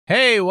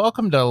Hey,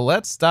 welcome to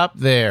Let's Stop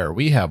There.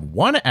 We have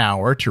 1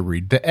 hour to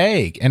read The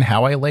Egg and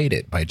How I Laid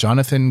It by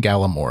Jonathan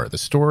Gallimore, the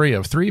story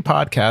of 3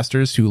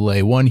 podcasters who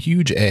lay one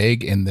huge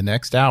egg in the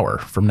next hour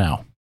from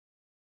now.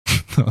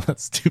 Oh,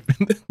 that's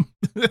stupid.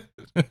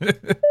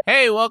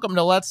 Hey, welcome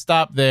to Let's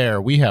Stop There.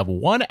 We have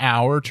 1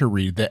 hour to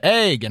read The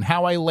Egg and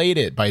How I Laid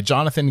It by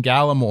Jonathan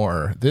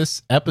Gallimore.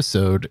 This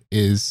episode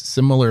is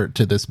similar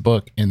to this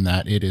book in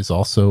that it is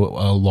also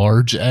a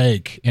large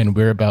egg, and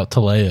we're about to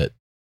lay it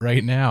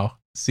right now.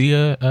 See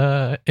ya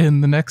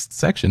in the next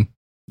section.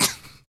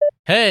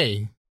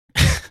 Hey,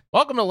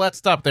 welcome to Let's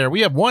Stop There.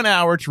 We have 1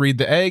 hour to read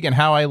The Egg and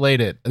How I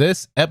Laid It.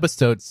 This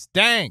episode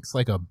stanks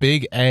like a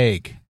big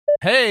egg.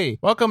 Hey,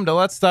 welcome to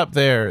Let's Stop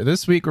There.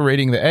 This week we're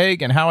reading The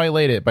Egg and How I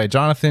Laid It by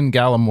Jonathan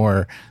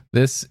Gallimore.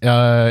 This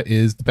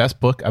is the best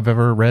book I've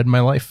ever read in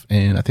my life,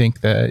 and I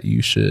think that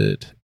you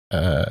should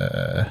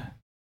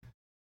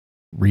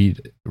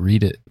read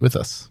it with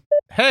us.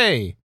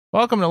 Hey,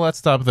 welcome to Let's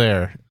Stop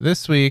There.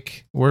 This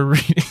week we're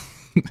reading...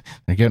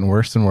 They're getting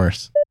worse and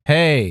worse.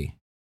 Hey,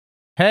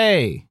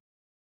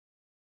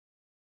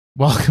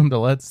 welcome to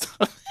Let's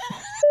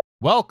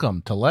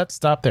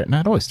Stop There. No,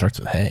 it always starts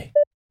with hey.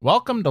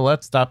 Welcome to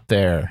Let's Stop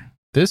There.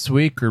 This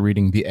week we're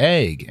reading The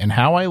Egg and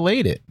How I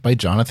Laid It by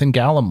Jonathan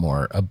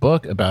Gallimore, a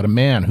book about a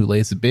man who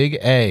lays a big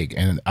egg,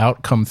 and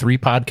out come 3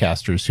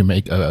 podcasters who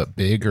make a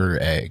bigger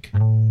egg.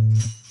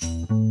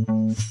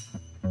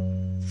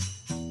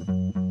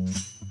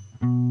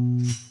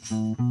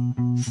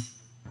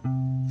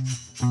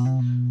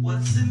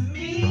 What's it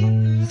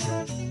mean?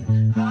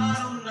 I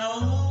don't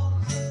know.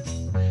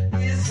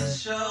 It's a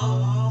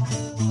show.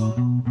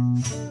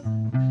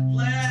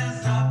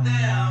 Let's stop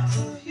there. I'm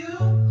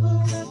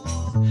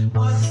confused.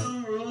 What's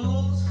the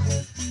rules?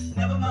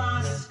 Never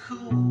mind, it's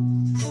cool.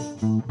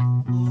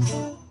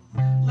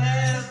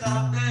 Let's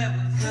stop there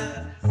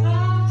because I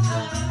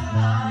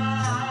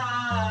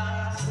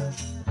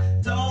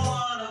don't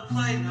want to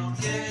play no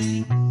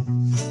game.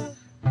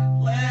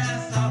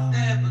 Let's stop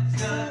there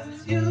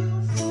because you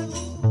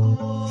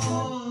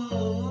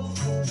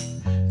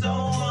don't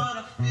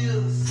wanna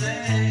feel the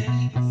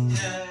same.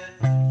 Yeah.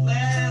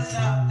 Let's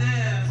stop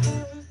there.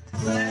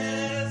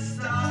 Let's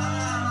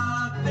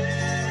stop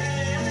there.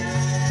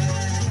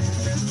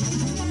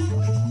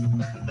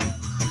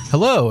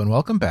 Hello and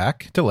welcome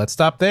back to Let's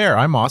Stop There.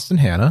 I'm Austin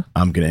Hanna.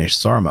 I'm Ganesh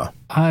Sarma.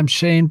 I'm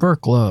Shane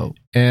Burklow.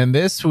 And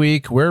this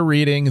week we're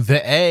reading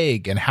The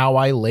Egg and How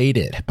I Laid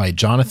It by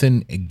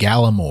Jonathan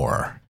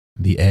Gallimore.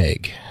 The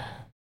Egg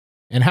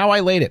and How I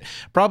Laid It.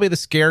 Probably the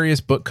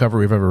scariest book cover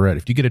we've ever read.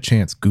 If you get a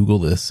chance, Google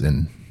this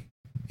and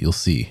you'll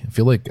see.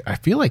 I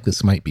feel like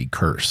this might be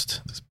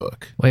cursed, this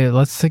book. Wait,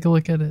 let's take a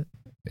look at it.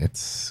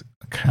 It's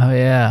Oh,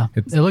 yeah.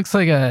 It looks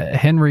like a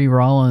Henry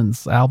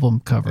Rollins album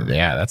cover.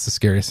 Yeah, that's the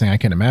scariest thing I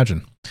can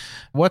imagine.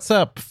 What's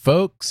up,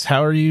 folks?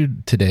 How are you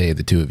today,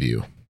 the two of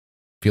you?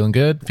 Feeling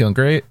good? Feeling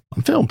great?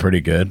 I'm feeling pretty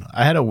good.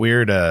 I had a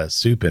weird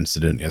soup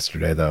incident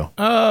yesterday, though.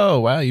 Oh,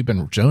 wow. You've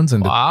been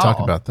jonesing to talk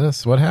about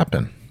this. What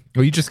happened?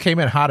 Well, you just came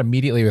in hot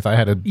immediately with I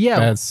had a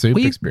bad soup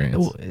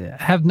experience.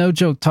 Have no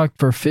joke talked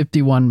for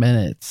 51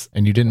 minutes.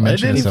 And you didn't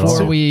mention this at all.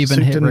 Before we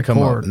even hit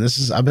record. And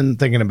I've been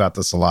thinking about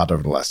this a lot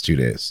over the last 2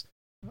 days.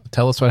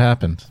 Tell us what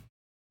happened.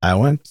 I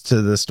went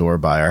to the store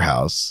by our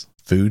house,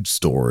 Food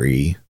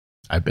Story.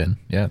 I've been.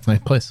 Yeah, it's a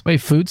nice place.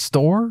 Wait, food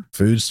store?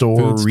 Food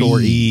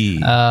Story.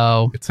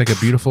 Oh. It's like a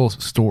beautiful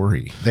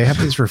story. They have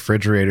these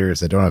refrigerators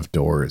that don't have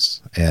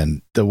doors,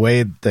 and the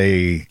way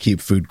they keep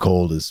food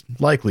cold is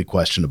likely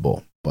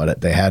questionable.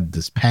 But they had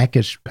this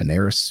packaged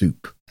Panera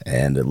soup,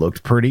 and it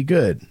looked pretty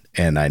good.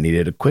 And I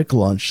needed a quick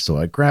lunch, so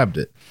I grabbed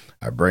it.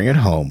 I bring it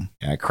home,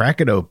 and I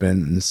crack it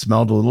open, and it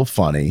smelled a little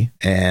funny.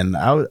 And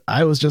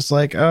I was just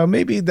like, oh,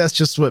 maybe that's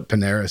just what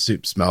Panera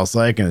soup smells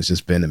like, and it's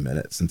just been a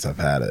minute since I've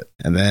had it.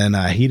 And then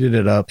I heated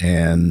it up,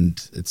 and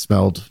it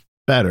smelled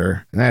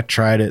better. And I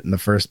tried it, and the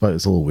first bite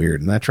was a little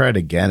weird. And I tried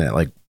again, and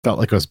it felt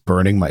like I was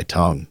burning my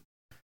tongue.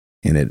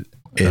 And it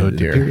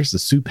appears the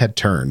soup had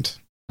turned.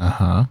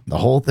 Uh-huh. The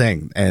whole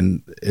thing.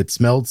 And it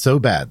smelled so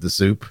bad, the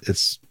soup.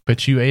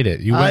 But you ate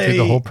it. You went through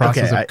the whole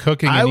process of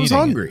cooking and eating. I was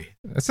hungry.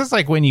 This is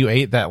like when you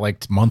ate that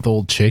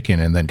month-old chicken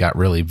and then got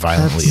really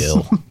violently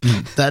ill.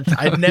 That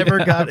I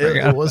never got ill.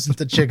 It wasn't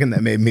the chicken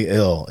that made me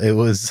ill. It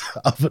was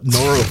a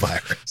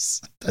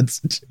norovirus.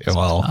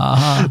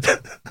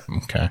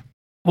 Okay.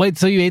 Wait,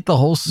 so you ate the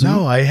whole soup?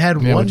 No, I had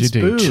one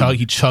spoon.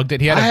 He chugged it.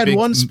 He had a big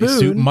one spoon.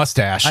 Soup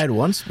mustache. I had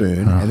one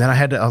spoon, and then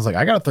I was like,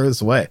 I got to throw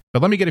this away.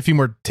 But let me get a few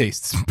more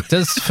tastes.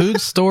 Does Food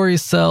Story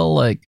sell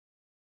like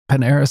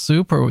Panera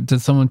soup, or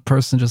did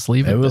person just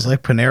leave it? It was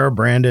like Panera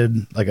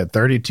branded, like a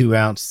 32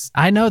 ounce.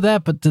 I know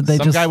that, but did they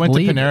Some guy went to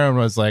Panera and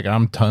was like,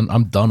 I'm done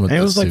with this.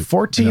 It was like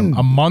 $14.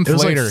 A month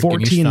later, it was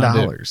like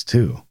 $14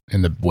 too.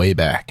 In the way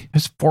back.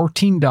 It's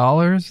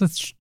 $14.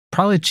 That's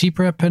probably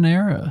cheaper at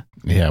Panera.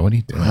 Yeah, what do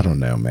you do? I don't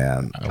know,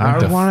 man.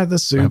 I wanted the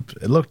soup.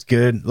 It looked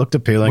good. It looked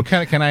appealing.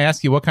 Can I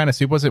ask you what kind of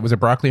soup was it? Was it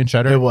broccoli and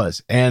cheddar? It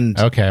was. And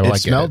okay, well, it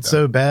smelled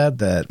so bad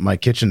that my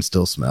kitchen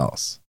still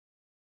smells.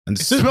 And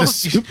It the smells-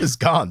 soup is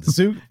gone. The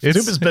soup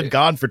has been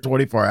gone for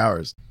 24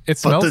 hours. It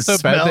But the smells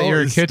so bad that smell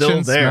your is still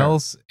kitchen there.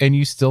 smells, and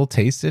you still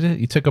tasted it.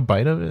 You took a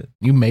bite of it.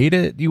 You made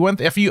it. You went.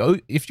 If you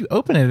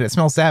open it, it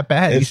smells that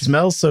bad. It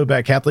smells so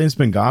bad. Kathleen's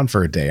been gone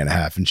for a day and a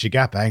half, and she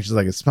got back. She's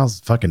like, "It smells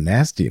fucking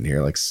nasty in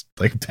here, like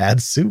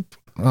bad soup."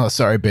 Oh,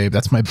 sorry, babe.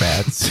 That's my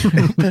bad soup.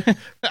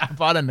 I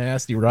bought a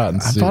nasty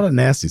rotten I soup. bought a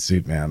nasty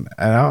soup, man,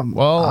 and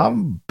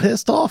I'm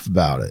pissed off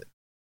about it.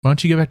 Why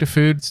don't you get back to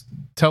foods?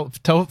 Tell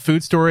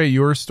food story,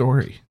 your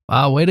story.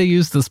 Wow, way to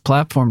use this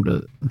platform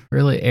to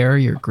really air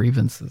your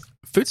grievances.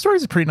 Food Story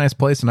is a pretty nice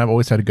place, and I've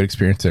always had a good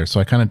experience there. So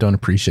I kind of don't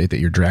appreciate that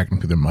you're dragging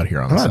through the mud here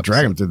on I'm this not episode.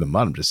 dragging them through the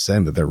mud. I'm just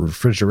saying that the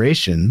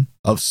refrigeration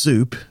of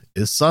soup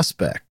is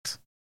suspect.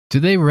 Do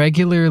they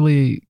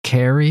regularly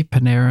carry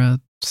Panera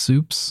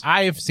soups?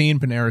 I have seen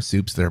Panera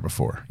soups there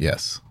before.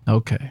 Yes.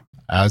 Okay.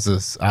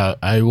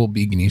 I will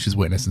be Ganesha's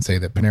witness and say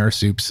that Panera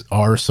soups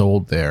are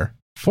sold there.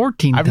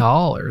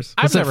 $14.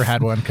 I've never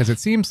had one because it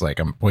seems like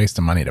I'm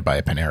wasting money to buy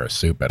a Panera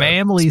soup at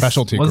family a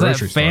specialty was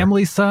grocery that store.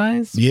 family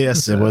size?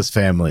 Yes, it was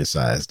family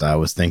sized. I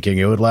was thinking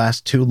it would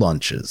last 2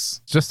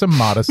 lunches. Just a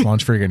modest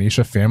lunch for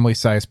Ganesha,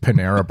 family-sized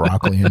Panera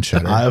broccoli and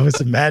cheddar. I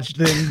was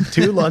imagining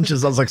 2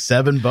 lunches. I was like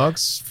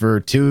 $7 for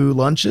 2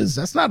 lunches.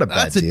 That's not a bad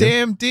That's a deal.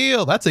 damn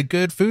deal. That's a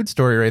good food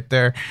story right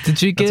there.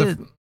 Did you That's get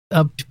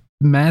a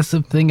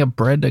massive thing of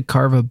bread to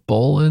carve a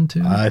bowl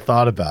into? I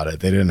thought about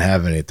it. They didn't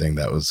have anything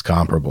that was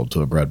comparable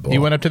to a bread bowl. He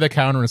went up to the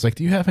counter and was like,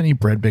 "Do you have any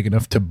bread big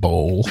enough to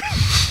bowl?"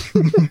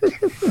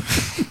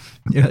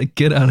 You're like,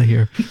 get out of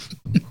here.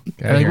 Get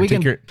out Like, here,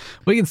 take your-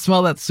 we can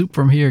smell that soup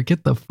from here.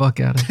 Get the fuck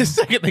out of The here.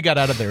 second they got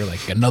out of there,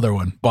 like another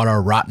one. Bought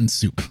our rotten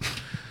soup.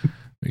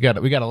 We got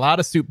a lot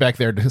of soup back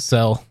there to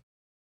sell.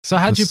 So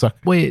how'd you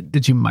wait?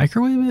 Did you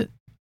microwave it?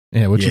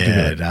 Yeah, what you do?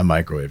 I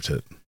microwaved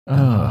it.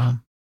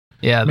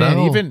 Yeah, Man,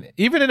 that'll-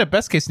 even in a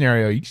best case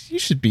scenario, you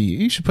should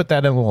put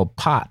that in a little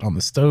pot on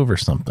the stove or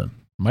something.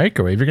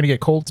 Microwave, you're gonna get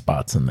cold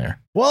spots in there.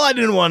 Well, I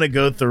didn't want to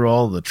go through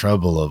all the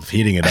trouble of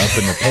heating it up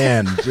in the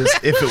pan. Just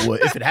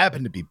if it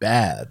happened to be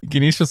bad.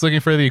 Ganesha's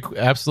looking for the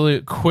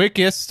absolute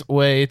quickest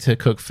way to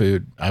cook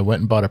food. I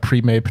went and bought a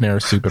pre-made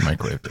Panera soup and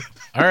microwaved it.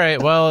 All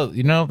right, well,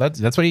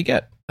 that's what you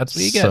get. That's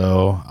what you get.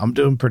 So I'm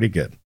doing pretty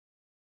good.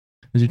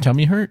 Did your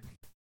tummy hurt?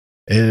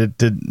 It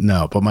did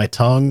no, but my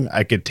tongue,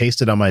 I could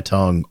taste it on my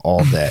tongue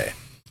all day.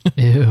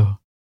 Ew.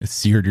 It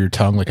seared your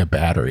tongue like a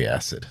battery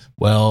acid.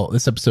 Well,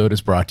 this episode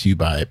is brought to you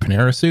by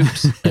Panera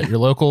Soups at your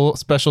local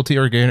specialty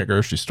organic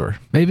grocery store.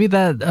 Maybe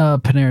that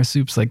Panera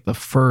soup's like the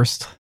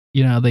first.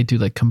 You know, they do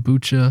like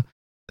kombucha.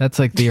 That's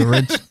like the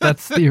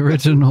that's the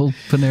original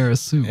Panera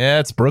soup. Yeah,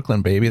 it's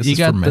Brooklyn, baby. This is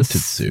fermented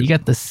soup. You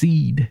got the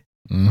seed.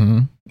 Mm-hmm.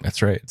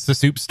 That's right. It's the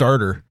soup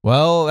starter.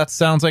 Well, that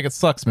sounds like it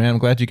sucks, man. I'm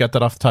glad you got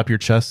that off the top of your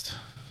chest.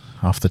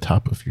 Off the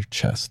top of your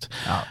chest.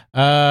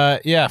 Oh.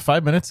 Yeah,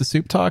 5 minutes of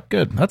soup talk.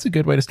 Good. That's a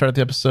good way to start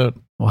the episode.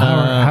 Well,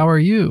 how are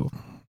you?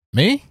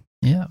 Me?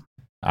 Yeah.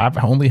 I've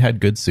only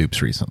had good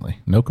soups recently.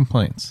 No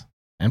complaints.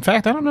 In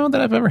fact, I don't know that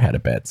I've ever had a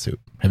bad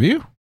soup. Have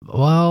you?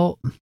 Well,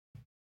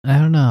 I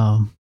don't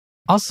know.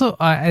 Also,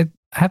 I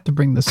have to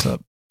bring this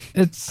up.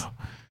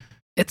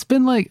 It's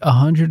been like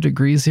 100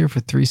 degrees here for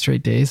 3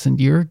 straight days, and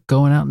you're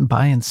going out and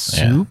buying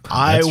soup?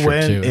 I That's true,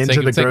 went too. It's into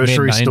like- the it's like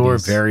grocery store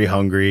mid-90s. very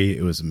hungry.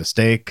 It was a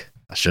mistake.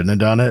 I shouldn't have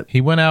done it. He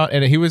went out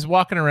and he was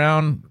walking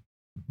around,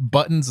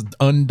 buttons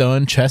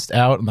undone, chest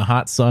out in the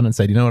hot sun, and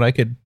said, "You know what I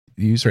could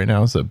use right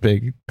now is a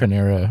big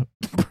Panera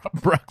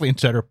broccoli and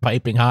cheddar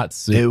piping hot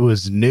soup." It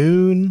was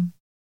noon.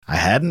 I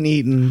hadn't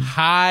eaten.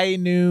 High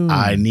noon.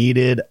 I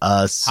needed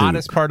a soup.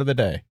 Hottest part of the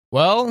day.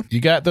 Well,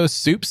 you got those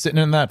soups sitting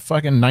in that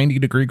fucking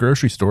 90-degree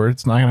grocery store.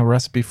 It's not a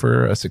recipe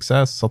for a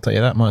success. I'll tell you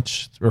that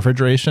much.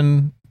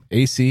 Refrigeration,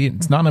 AC,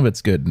 none of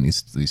it's good in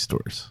these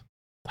stores.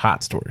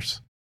 Hot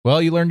stores.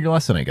 Well, you learned your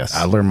lesson, I guess.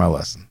 I learned my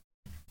lesson.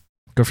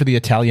 Go for the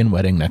Italian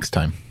wedding next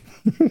time.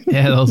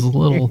 Yeah, those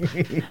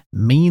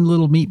mean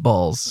little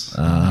meatballs.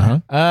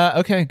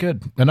 Okay,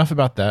 good. Enough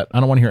about that. I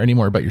don't want to hear any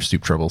more about your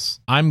soup troubles.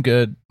 I'm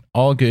good.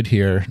 All good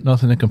here.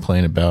 Nothing to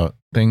complain about.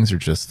 Things are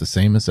just the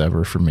same as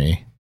ever for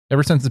me.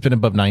 Ever since it's been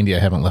above 90, I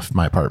haven't left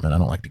my apartment. I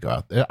don't like to go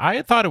out.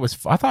 I thought it was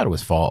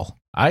fall.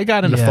 I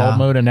got into fall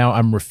mode, and now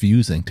I'm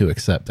refusing to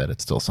accept that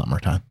it's still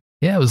summertime.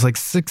 Yeah, it was like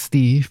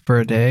 60 for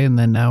a day, and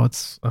then now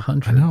it's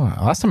 100. I know.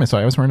 Last time I saw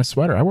you, I was wearing a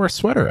sweater. I wore a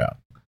sweater out.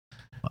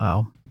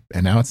 Wow.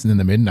 And now it's in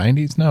the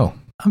mid-90s? No.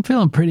 I'm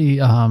feeling pretty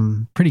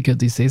good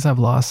these days. I've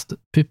lost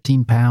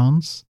 15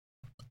 pounds.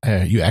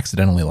 You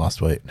accidentally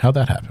lost weight. How'd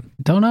that happen?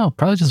 Don't know.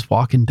 Probably just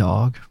walking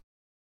dog.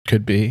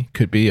 Could be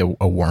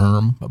a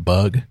worm, a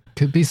bug.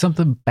 Could be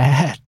something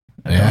bad.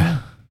 Yeah.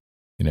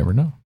 You never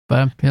know. But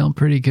I'm feeling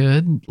pretty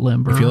good.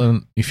 Limber.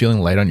 You feeling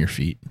light on your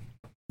feet?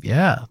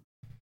 Yeah.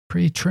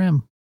 Pretty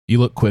trim. You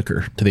look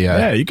quicker to the eye.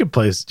 Yeah, you could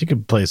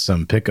play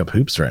some pickup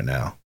hoops right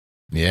now.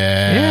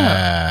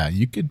 Yeah.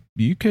 You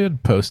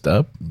could post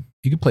up.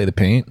 You could play the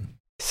paint.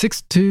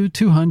 6'2",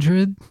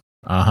 200.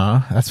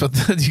 That's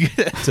what you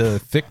get. It's a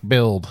thick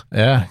build.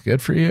 Yeah,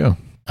 good for you.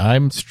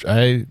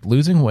 I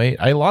losing weight.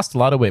 I lost a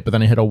lot of weight, but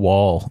then I hit a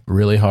wall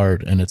really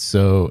hard, and it's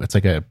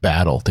like a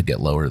battle to get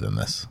lower than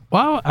this.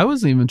 Wow, I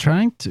wasn't even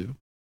trying to.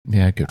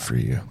 Yeah, good for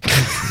you.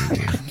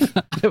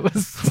 I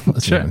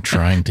was I'm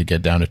trying to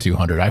get down to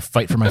 200. I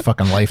fight for my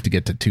fucking life to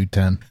get to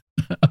 210.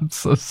 I'm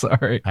so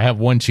sorry. I have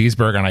one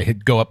cheeseburger and I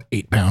go up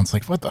 8 pounds.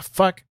 Like, what the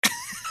fuck?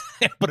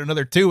 Put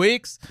another 2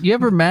 weeks. You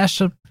ever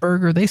mash a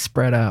burger? They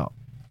spread out.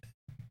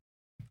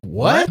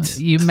 What?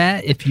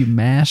 If you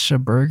mash a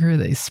burger,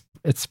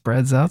 it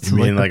spreads out to You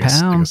mean like like the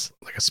pounds.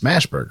 like a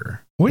smash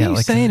burger? What Yeah, are you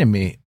like saying to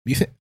me? You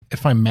think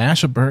if I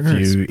mash a burger,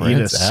 If you it eat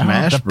a spreads out?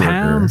 smash The burger.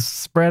 pounds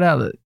spread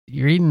out.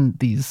 You're eating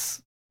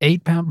these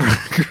 8-pound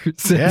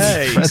burgers.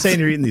 Yeah, you're saying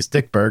you're eating these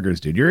thick burgers,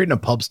 dude. You're eating a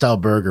pub style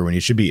burger when you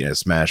should be eating a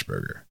smash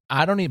burger.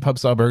 I don't eat pub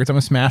style burgers. I'm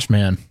a smash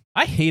man.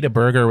 I hate a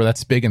burger where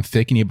that's big and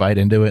thick and you bite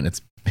into it and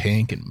it's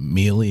pink and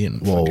mealy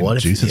and Well, fucking what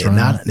if juices it's running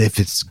not? out. If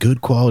it's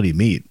good quality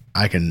meat,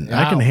 I can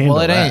well, handle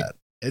it ain't. that.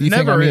 It You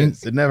think never I'm eating-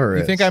 is. It never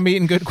is. You think I'm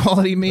eating good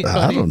quality meat? I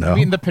buddy? don't know. I'm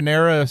eating the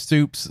Panera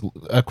Soup's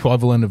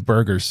equivalent of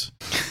burgers.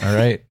 All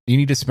right. You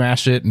need to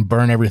smash it and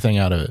burn everything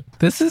out of it.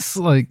 This is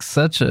like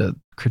such a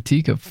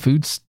critique of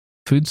food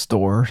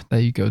store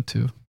that you go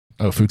to.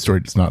 Oh, Food Store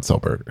does not sell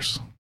burgers.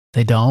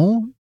 They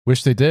don't?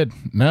 Wish they did.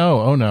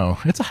 No. Oh, no.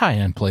 It's a high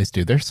end place,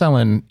 dude. They're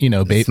selling,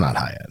 it's not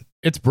high end.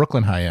 It's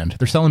Brooklyn high end.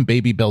 They're selling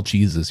Baby Bell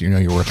cheeses.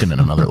 You're working in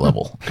another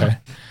level. Okay.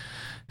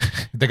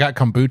 They got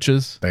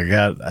kombuchas. They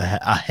got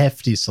a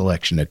hefty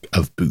selection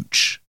of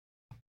booch.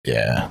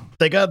 Yeah.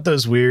 They got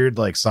those weird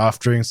like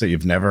soft drinks that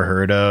you've never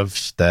heard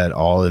of that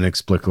all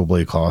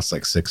inexplicably cost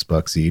like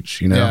 $6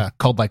 each. Yeah.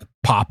 Called like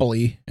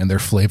Poppily, and they're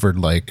flavored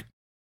like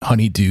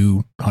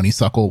honeydew,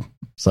 honeysuckle.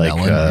 It's like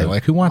melon. You're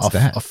like, who wants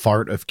that? a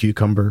fart of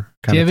cucumber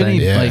Do kind you of have thing.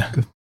 any Yeah.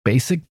 like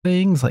basic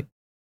things? Like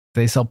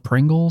they sell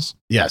Pringles?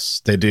 Yes,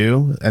 they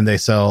do, and they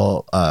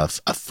sell a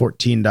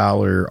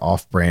 $14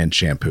 off-brand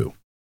shampoo.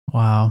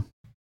 Wow.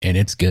 And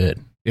it's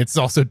good. It's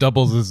also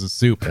doubles as a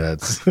soup.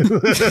 That's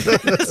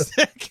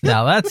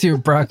Now that's your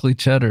broccoli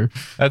cheddar.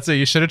 That's it.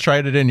 You should have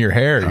tried it in your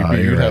hair. Oh,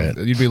 you're right.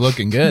 You'd be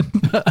looking good.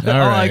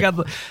 I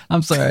got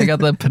I'm sorry, I got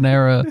the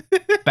Panera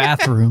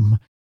bathroom.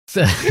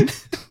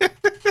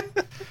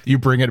 You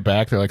bring it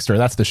back. They're like, sir,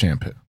 that's the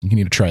shampoo. You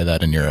need to try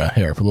that in your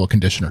hair for a little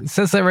conditioner. It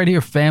says that right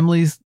here,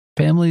 family's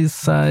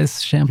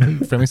size shampoo.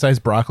 Family size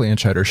broccoli and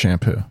cheddar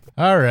shampoo.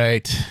 All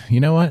right. You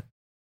know what?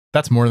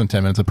 That's more than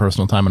 10 minutes of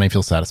personal time, and I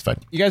feel satisfied.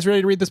 You guys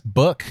ready to read this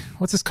book?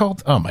 What's this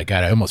called? Oh my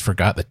God, I almost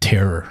forgot the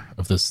terror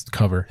of this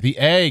cover. The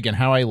Egg and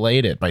How I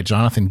Laid It by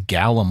Jonathan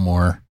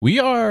Gallimore.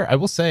 I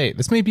will say,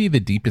 this may be the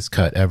deepest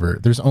cut ever.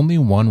 There's only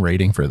one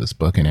rating for this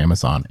book in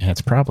Amazon, and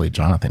it's probably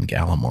Jonathan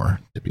Gallimore,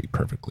 to be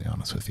perfectly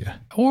honest with you.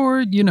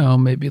 Or,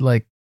 maybe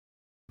like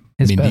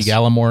Mindy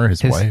Gallimore,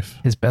 his wife.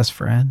 His best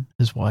friend,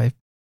 his wife.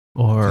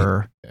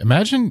 Or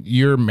imagine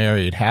you're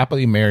married,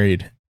 happily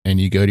married, and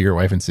you go to your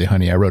wife and say,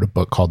 honey, I wrote a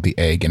book called The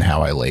Egg and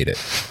How I Laid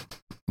It.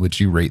 Would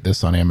you rate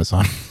this on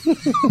Amazon?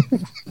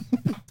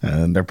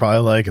 and they're probably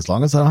like, as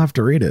long as I don't have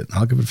to read it,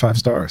 I'll give it 5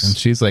 stars. And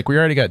she's like, we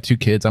already got 2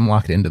 kids. I'm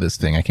locked into this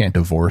thing. I can't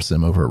divorce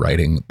him over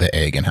writing The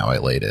Egg and How I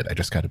Laid It. I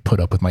just got to put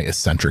up with my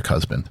eccentric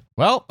husband.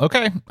 Well,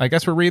 okay. I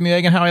guess we're reading The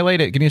Egg and How I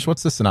Laid It. Ganesh,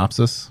 what's the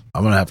synopsis?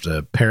 I'm going to have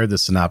to pare the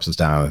synopsis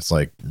down. It's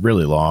like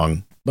really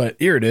long. But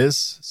here it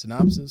is.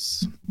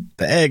 Synopsis.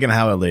 The Egg and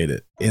How I Laid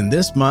It. In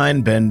this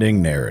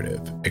mind-bending narrative,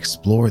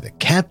 explore the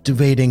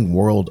captivating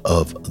world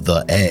of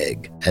The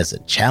Egg as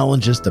it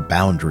challenges the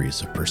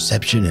boundaries of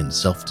perception and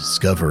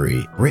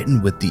self-discovery,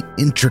 written with the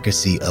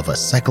intricacy of a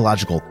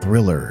psychological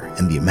thriller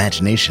and the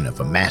imagination of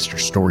a master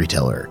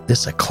storyteller.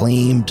 This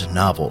acclaimed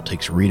novel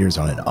takes readers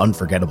on an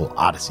unforgettable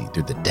odyssey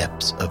through the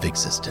depths of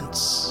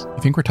existence.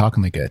 You think we're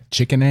talking like a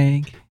chicken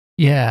egg?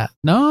 yeah.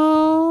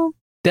 No.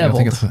 I don't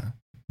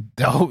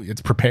Deviled. think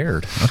it's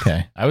prepared.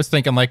 Okay. I was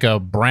thinking like a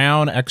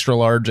brown extra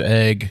large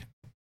egg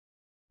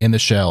in the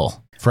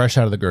shell, fresh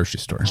out of the grocery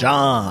store.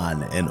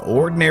 John, an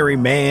ordinary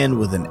man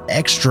with an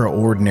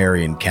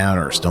extraordinary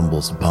encounter,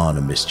 stumbles upon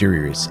a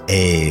mysterious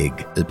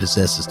egg that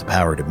possesses the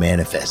power to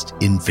manifest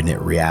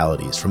infinite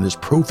realities. From this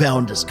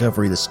profound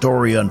discovery, the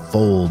story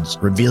unfolds,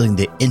 revealing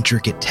the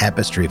intricate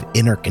tapestry of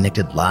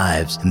interconnected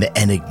lives and the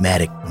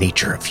enigmatic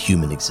nature of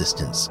human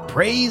existence.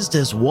 Praised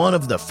as one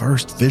of the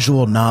first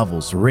visual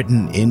novels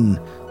written in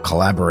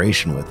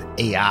collaboration with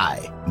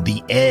AI,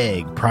 The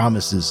Egg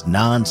promises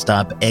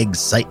non-stop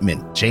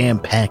excitement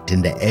jam-packed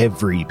into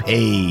every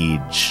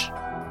page.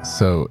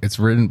 So it's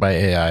written by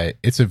AI.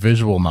 It's a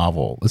visual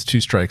novel. It's 2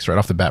 strikes right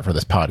off the bat for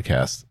this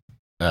podcast.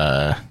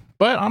 But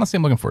honestly,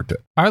 I'm looking forward to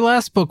it. Our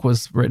last book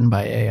was written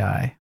by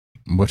AI.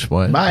 Which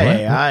one? My What?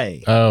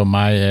 AI. Oh,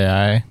 My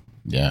AI.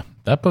 Yeah.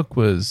 That book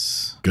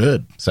was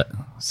Good.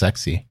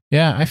 sexy.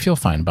 Yeah, I feel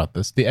fine about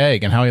this. The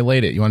Egg and How I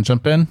Laid It. You want to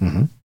jump in?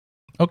 Mm-hmm.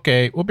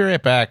 Okay, we'll be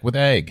right back with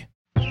Egg.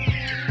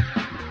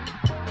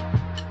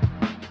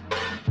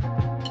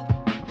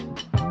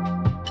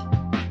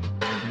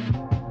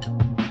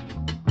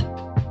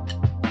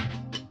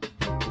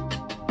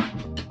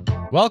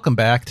 Welcome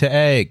back to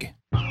Egg.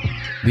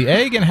 The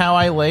Egg and How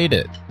I Laid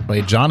It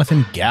by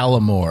Jonathan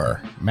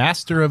Gallimore,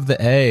 master of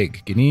the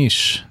egg.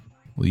 Ganesh,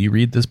 Will you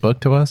read this book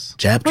to us?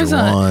 Chapter What's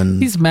that?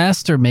 1. He's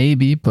master,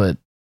 maybe, but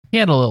he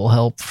had a little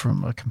help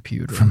from a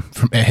computer.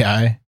 From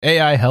AI?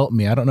 AI, help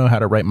me. I don't know how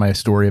to write my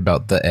story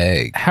about the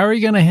egg. How are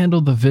you going to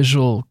handle the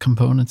visual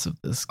components of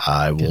this?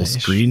 I will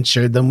Ganesh? screen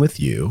share them with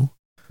you.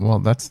 Well,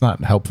 that's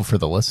not helpful for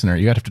the listener.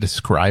 You have to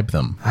describe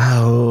them.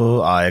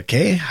 Oh,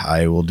 okay.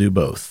 I will do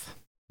both.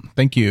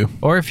 Thank you.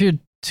 Or if you're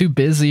too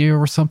busy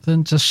or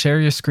something, just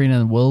share your screen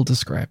and we'll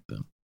describe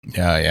them.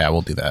 Yeah,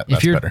 we'll do that.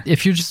 That's better.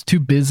 If you're just too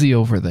busy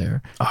over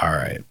there. All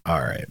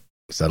right.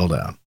 Settle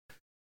down.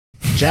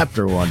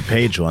 Chapter 1,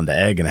 page 1, the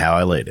egg and how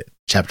I laid it.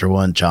 Chapter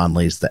 1, John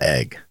lays the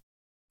egg.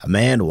 A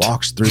man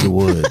walks through the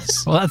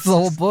woods. Well, that's the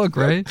whole book,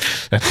 right?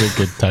 That's a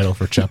good title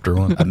for chapter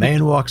 1. A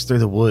man walks through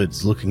the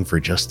woods looking for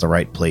just the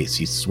right place.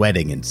 He's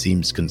sweating and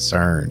seems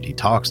concerned. He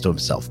talks to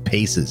himself,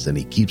 paces, and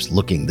he keeps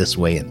looking this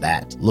way and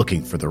that,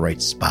 looking for the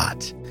right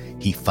spot.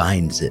 He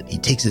finds it. He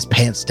takes his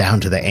pants down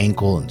to the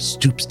ankle and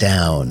stoops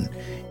down.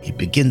 He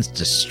begins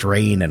to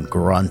strain and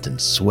grunt and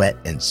sweat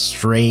and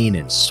strain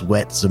and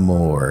sweat some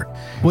more.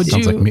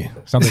 Sounds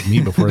like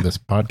me before this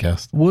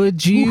podcast.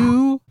 Would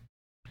you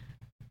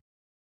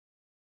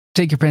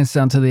take your pants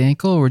down to the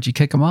ankle, or would you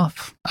kick them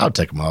off? I'll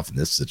take him off in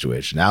this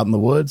situation. Out in the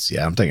woods,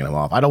 yeah, I'm taking him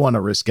off. I don't want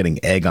to risk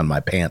getting egg on my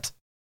pant.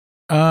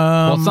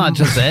 Well, it's not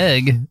just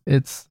egg;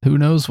 it's who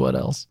knows what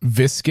else.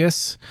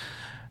 Viscous.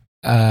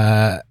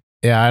 Yeah,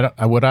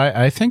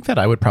 I think that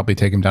I would probably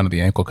take him down to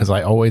the ankle because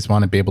I always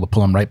want to be able to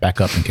pull him right back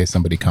up in case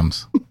somebody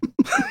comes.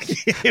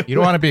 You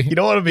don't want to be. You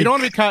don't want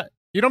to be caught.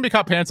 You don't be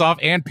caught pants off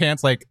and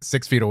pants like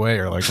 6 feet away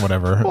or like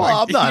whatever.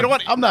 Well,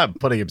 Like, I'm not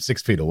putting him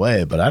 6 feet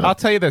away, but I'll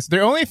tell you this: the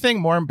only thing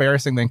more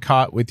embarrassing than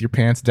caught with your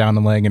pants down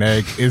and laying an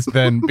egg is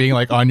then being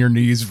like on your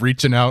knees,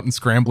 reaching out and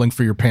scrambling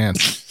for your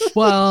pants.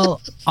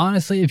 Well,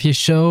 honestly, if you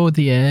show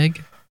the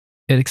egg,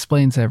 it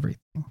explains everything.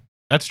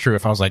 That's true.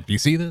 If I was like, "Do you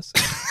see this?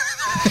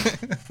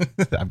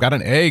 I've got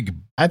an egg."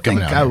 I think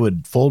coming out I here.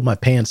 would fold my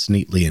pants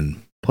neatly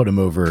and put him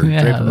over,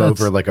 Yeah, drape him that's-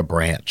 over like a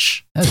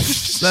branch.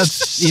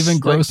 That's even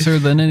grosser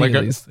than any like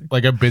of these things.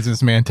 like a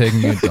businessman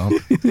taking a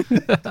dump.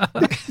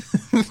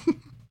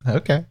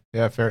 Okay.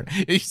 Yeah, fair.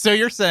 So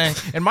you're saying,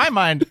 in my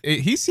mind,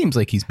 he seems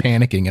like he's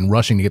panicking and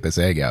rushing to get this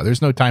egg out.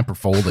 There's no time for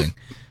folding.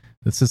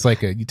 This is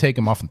like you take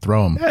him off and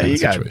throw him. Yeah, kind of you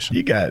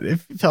situation. got.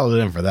 If you held it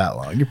in for that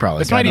long, you probably.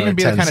 This got might even another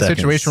be the 10 kind of seconds.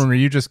 situation where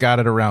you just got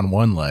it around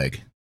one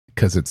leg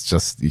because it's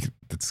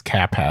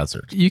cap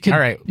hazard. You could, All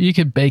right. you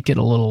could bake it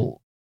a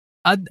little.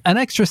 An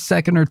extra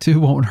second or two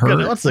won't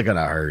hurt. What's it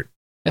gonna hurt?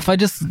 If I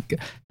just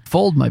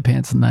fold my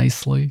pants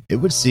nicely. It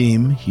would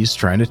seem he's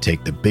trying to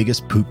take the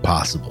biggest poop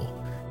possible.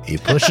 He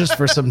pushes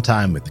for some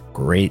time with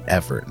great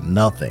effort.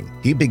 Nothing.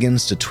 He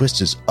begins to twist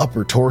his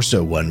upper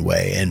torso one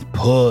way and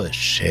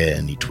push,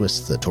 and he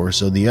twists the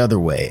torso the other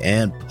way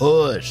and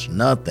push.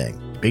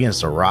 Nothing. He begins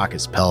to rock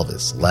his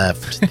pelvis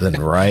left,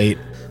 then right,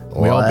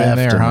 We all been left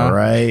there, and huh?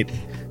 right.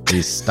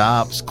 He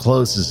stops,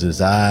 closes his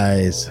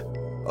eyes,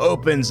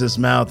 opens his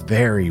mouth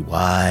very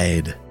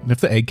wide, If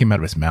the egg came out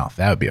of his mouth,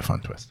 that would be a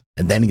fun twist.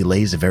 and then he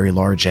lays a very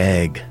large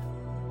egg,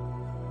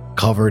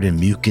 covered in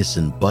mucus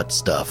and butt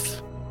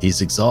stuff.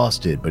 He's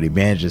exhausted, but he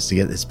manages to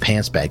get his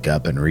pants back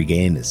up and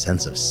regain his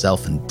sense of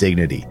self and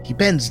dignity. He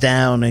bends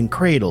down and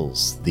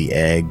cradles the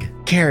egg,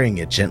 carrying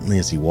it gently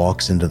as he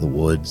walks into the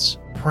woods.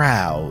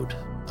 Proud,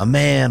 a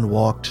man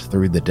walked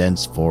through the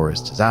dense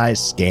forest, his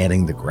eyes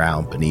scanning the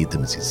ground beneath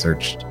him as he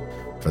searched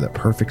for the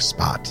perfect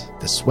spot.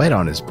 The sweat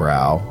on his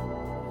brow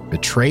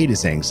betrayed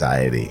his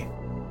anxiety,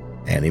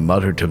 and he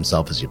muttered to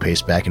himself as he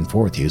paced back and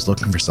forth. He was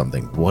looking for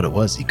something, but what it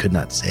was he could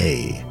not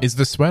say. Is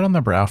the sweat on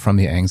the brow from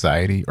the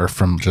anxiety or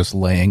from just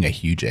laying a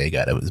huge egg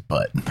out of his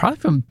butt? Probably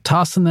from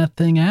tossing that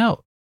thing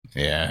out.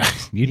 Yeah,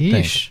 you'd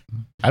Yeesh.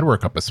 think. I'd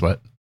work up a sweat.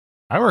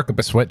 I work up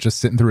a sweat just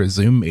sitting through a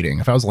Zoom meeting.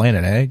 If I was laying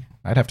an egg,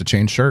 I'd have to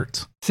change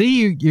shirts.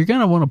 See, you're going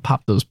to want to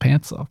pop those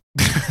pants off.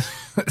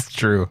 That's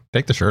true.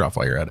 Take the shirt off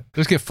while you're at it.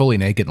 Just get fully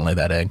naked and lay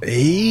that egg.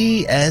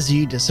 As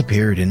he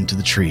disappeared into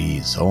the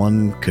trees,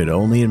 Owen could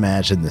only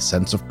imagine the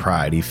sense of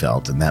pride he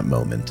felt in that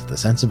moment, the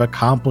sense of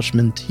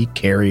accomplishment he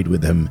carried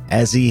with him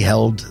as he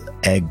held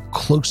egg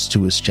close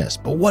to his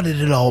chest. But what did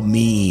it all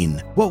mean?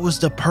 What was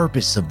the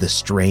purpose of this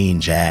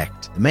strange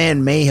act? The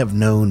man may have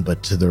known,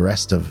 but to the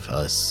rest of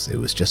us, it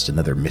was just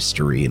another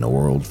mystery in a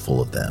world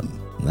full of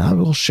them. And I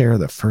will share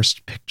the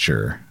first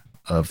picture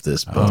of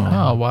this book.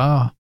 Oh,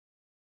 wow.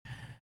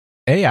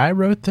 AI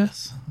wrote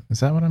this?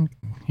 Is that what I'm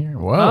hearing?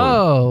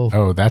 Whoa.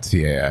 Oh, that's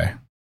the AI.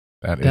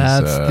 That's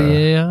the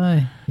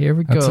AI. Here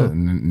we That's go. a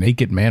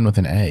naked man with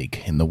an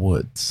egg in the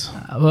woods.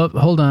 Well,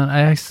 hold on.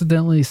 I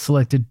accidentally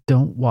selected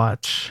don't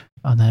watch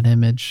on that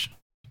image.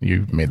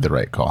 You made the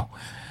right call.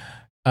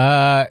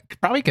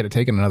 Probably could have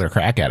taken another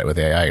crack at it with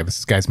AI.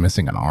 This guy's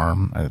missing an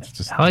arm. It's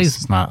just How this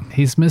is not.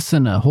 He's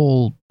missing a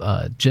whole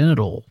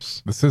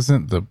genitals. This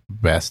isn't the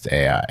best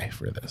AI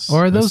for this.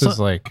 Or are this those- is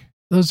like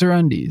Those are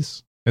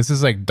undies. this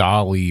is like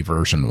DALL-E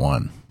version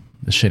 1.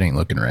 This shit ain't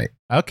looking right.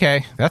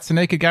 Okay, that's the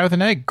naked guy with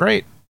an egg.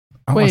 Great.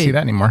 I don't want to Wait. see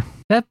that anymore.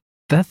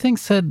 That thing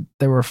said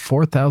there were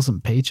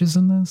 4,000 pages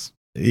in this.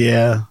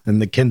 Yeah,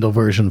 and the Kindle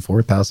version,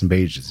 4,000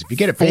 pages. If you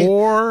get it,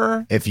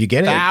 if you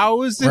get it,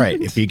 4,000? right?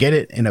 If you get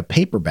it in a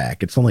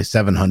paperback, it's only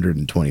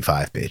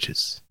 725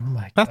 pages. Oh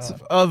my That's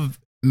of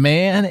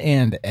Man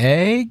and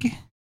Egg?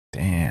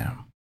 Damn.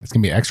 It's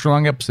going to be an extra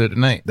long episode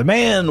tonight. The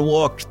man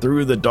walked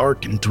through the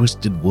dark and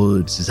twisted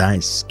woods, his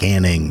eyes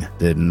scanning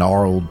the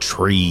gnarled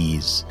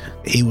trees.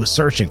 He was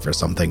searching for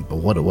something, but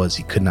what it was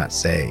he could not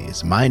say.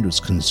 His mind was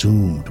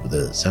consumed with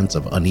a sense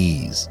of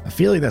unease, a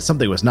feeling that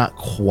something was not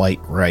quite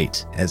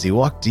right. As he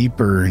walked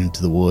deeper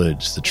into the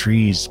woods, the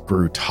trees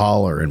grew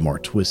taller and more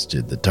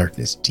twisted. The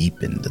darkness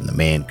deepened, and the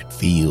man could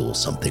feel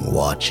something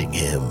watching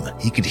him.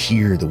 He could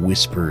hear the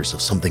whispers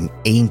of something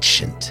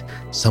ancient,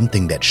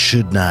 something that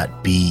should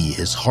not be.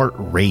 His heart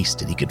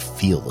raced, and he could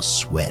feel the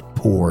sweat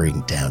pouring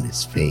down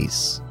his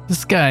face.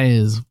 This guy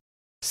is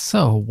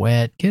so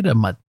wet. Get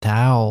him a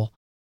towel.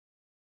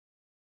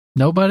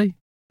 Nobody?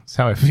 That's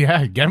how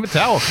yeah, get him a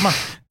towel. Come on.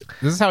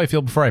 This is how I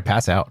feel before I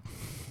pass out.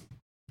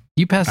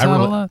 You pass I out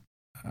really- a lot?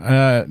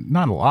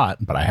 Not a lot,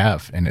 but I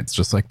have. And it's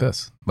just like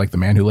this. Like the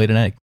man who laid an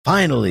egg.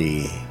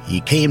 Finally, he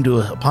came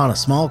upon a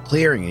small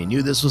clearing, and he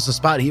knew this was the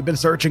spot he'd been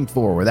searching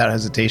for. Without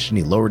hesitation,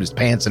 he lowered his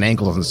pants and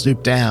ankles and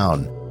stooped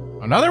down.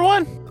 Another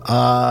one?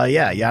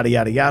 Yeah, yada,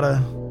 yada,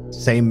 yada.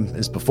 Same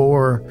as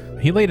before.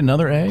 He laid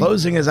another egg?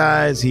 Closing his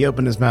eyes, he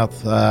opened his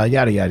mouth,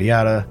 yada, yada,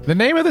 yada. The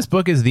name of this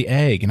book is The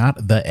Egg,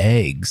 not The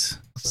Eggs.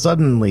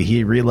 Suddenly,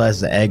 he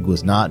realized the egg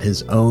was not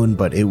his own,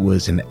 but it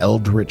was an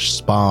eldritch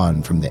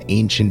spawn from the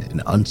ancient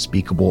and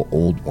unspeakable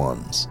old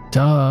ones.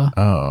 Duh.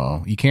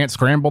 Oh, you can't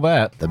scramble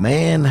that. The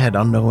man had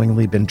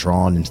unknowingly been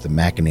drawn into the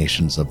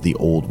machinations of the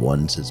old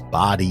ones, his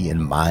body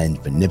and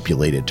mind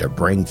manipulated to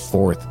bring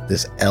forth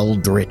this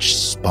eldritch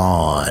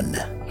spawn.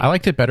 I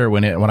liked it better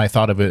when I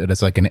thought of it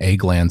as like an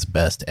Eggland's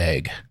best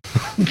egg.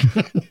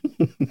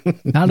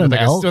 Not an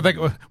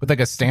with like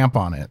a stamp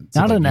on it. It's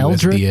not like an USDA.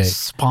 eldritch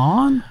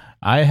spawn?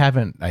 I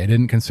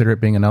didn't consider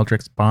it being an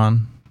eldritch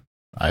spawn.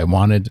 I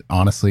wanted,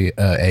 honestly,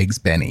 Eggs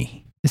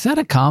Benny. Is that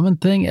a common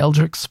thing,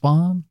 eldritch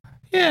spawn?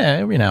 Yeah,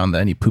 every now and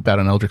then you poop out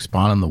an eldritch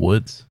spawn in the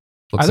woods.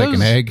 Looks Are like an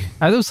those- egg.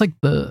 Are those like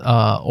the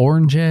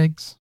orange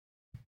eggs?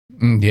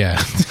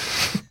 Yeah.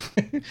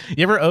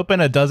 You ever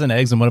open a dozen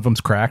eggs and one of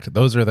them's cracked?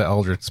 Those are the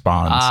eldritch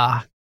spawns.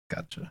 Ah,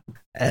 gotcha.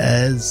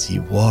 As he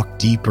walked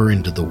deeper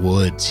into the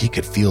woods, he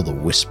could feel the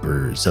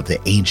whispers of the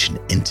ancient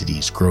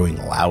entities growing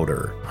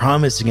louder,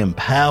 promising him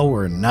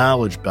power and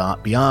knowledge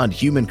beyond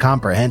human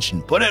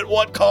comprehension. But at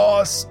what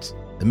cost?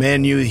 The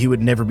man knew he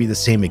would never be the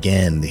same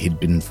again. He'd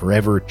been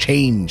forever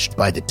changed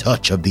by the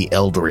touch of the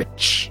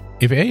eldritch.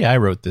 If AI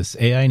wrote this,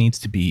 AI needs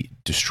to be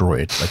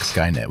destroyed like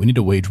Skynet. We need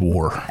to wage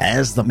war.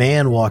 As the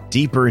man walked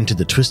deeper into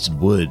the twisted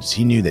woods,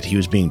 he knew that he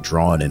was being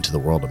drawn into the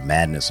world of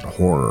madness and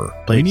horror.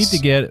 We need to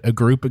get a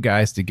group of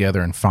guys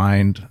together and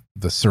find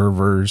the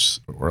servers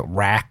or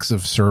racks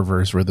of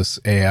servers where this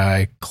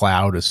AI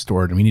cloud is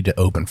stored, and we need to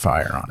open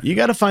fire on it. You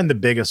got to find the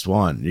biggest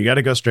one. You got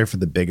to go straight for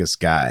the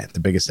biggest guy, the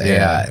biggest AI,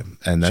 Yeah.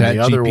 and then Chat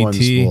the other GPT. ones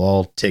will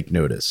all take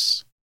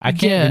notice. I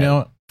can't,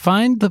 Yeah.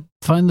 Find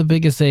the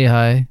biggest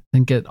AI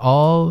and get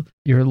all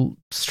your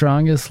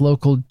strongest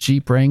local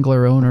Jeep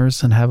Wrangler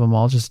owners and have them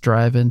all just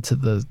drive into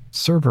the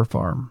server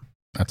farm.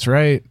 That's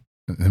right.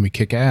 And then we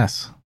kick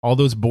ass. All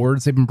those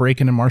boards they've been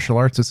breaking in martial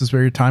arts, this is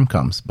where your time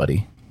comes,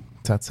 buddy.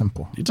 It's that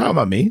simple. You talking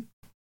about me?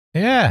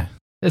 Yeah.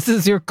 This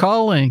is your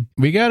calling.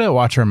 We got to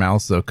watch our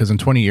mouths, though, because in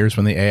 20 years,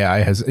 when the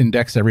AI has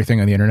indexed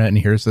everything on the internet and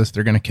hears this,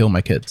 they're going to kill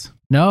my kids.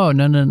 No.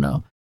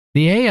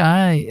 The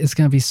AI is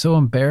going to be so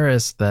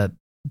embarrassed that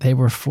they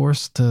were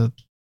forced to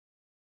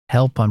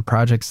help on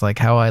projects like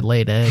How I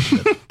Laid Egg.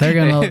 They're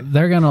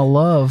gonna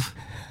love.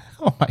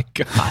 Oh, my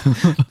God.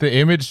 The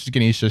image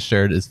Ganesha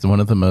shared is one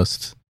of the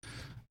most,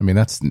 I mean,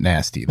 that's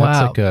nasty. That's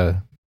Wow. like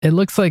a, It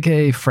looks like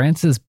a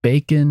Francis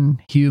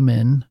Bacon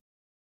human,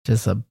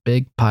 just a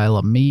big pile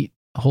of meat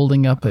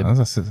holding up a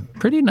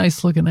pretty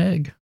nice looking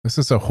egg. this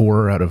is a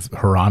horror out of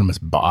Hieronymus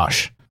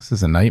Bosch. This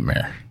is a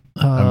nightmare.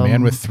 A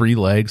man with 3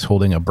 legs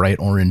holding a bright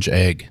orange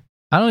egg.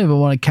 I don't even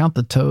want to count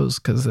the toes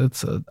because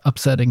it's an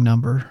upsetting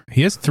number.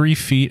 He has 3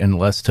 feet and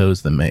less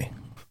toes than me.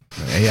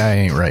 The AI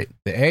ain't right.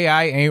 The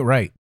AI ain't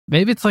right.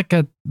 Maybe it's like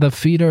the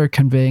feet are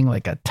conveying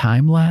like a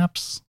time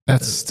lapse.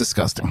 That's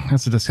disgusting.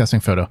 That's a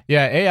disgusting photo.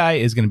 Yeah, AI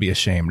is going to be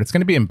ashamed. It's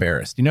going to be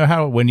embarrassed. You know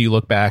how when you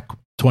look back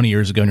 20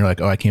 years ago and you're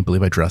like, oh, I can't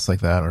believe I dressed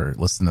like that or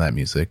listen to that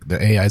music.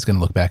 The AI is going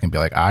to look back and be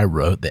like, I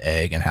wrote the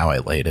egg and how I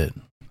laid it.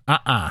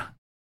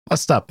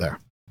 Let's stop there.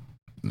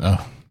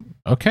 Oh,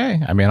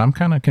 okay. I mean, I'm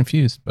kind of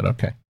confused, but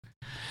okay.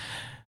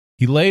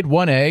 He laid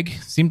 1 egg,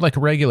 seemed like a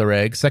regular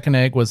egg. Second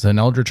egg was an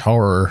eldritch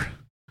horror.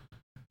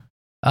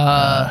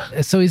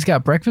 So he's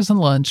got breakfast and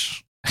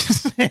lunch.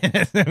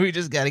 We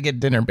just got to get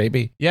dinner,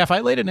 baby. Yeah, if I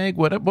laid an egg,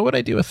 what would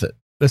I do with it?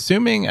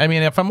 Assuming, I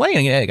mean, if I'm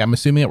laying an egg, I'm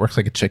assuming it works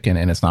like a chicken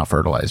and it's not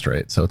fertilized,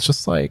 right? So it's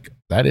just like,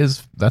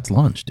 that's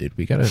lunch, dude.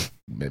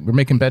 We're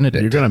making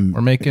Benedict.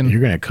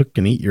 You're gonna cook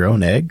and eat your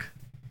own egg.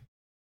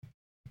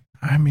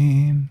 I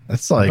mean,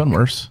 That's like I've done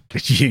worse.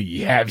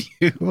 you have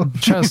you.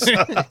 Trust.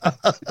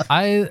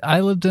 I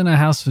lived in a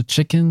house with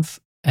chickens,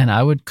 and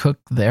I would cook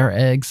their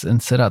eggs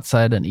and sit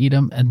outside and eat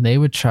them, and they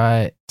would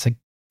try to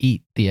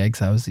eat the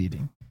eggs I was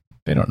eating.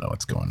 They don't know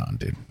what's going on,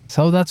 dude.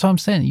 So that's what I'm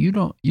saying.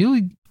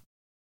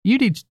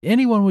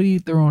 Anyone would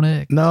eat their own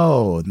egg.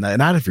 No,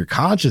 not if you're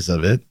conscious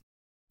of it.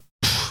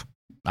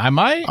 I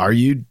might. Are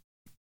you?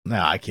 No,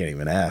 I can't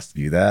even ask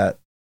you that.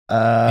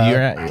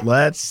 You're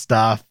Let's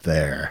stop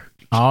there.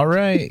 All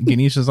right.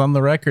 Ganesh is on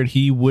the record.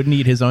 He wouldn't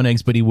eat his own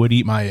eggs, but he would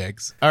eat my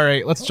eggs. All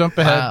right. Let's jump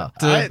ahead. Wow.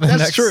 To the That's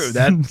next. true.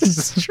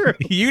 That's true.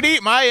 You'd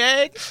eat my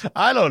egg?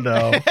 I don't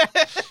know.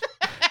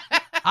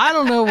 I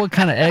don't know what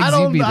kind of eggs I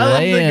you'd don't be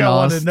laying, think I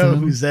want to Austin. know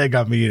whose egg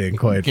I'm eating,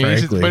 quite Ganesh,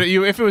 frankly. but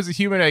if it was a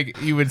human egg,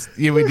 you would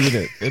eat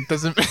it. It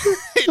doesn't.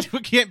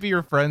 It can't be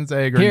your friend's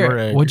egg or your Here,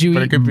 egg. would you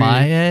but it eat could be-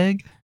 my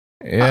egg?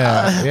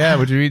 Yeah.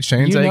 Would you eat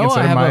Shane's You egg know instead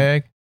I of have my a-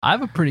 egg? I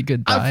have a pretty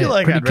good diet. I feel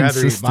like pretty I'd rather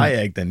eat consistent. my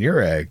egg than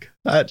your egg.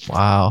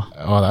 Wow.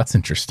 Oh, that's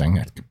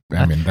interesting.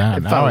 I mean, that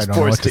If now I was don't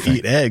know what forced to think.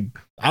 eat egg,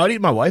 I would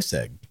eat my wife's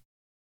egg.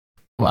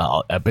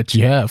 Well, I bet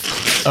you have.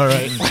 All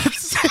right,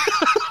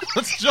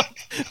 let's jump.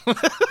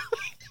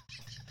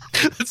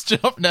 Let's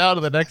jump now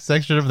to the next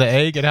section of The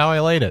Egg and How I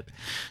Laid It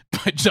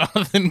by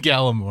Jonathan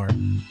Gallimore.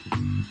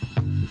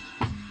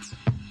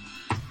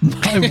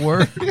 My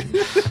word.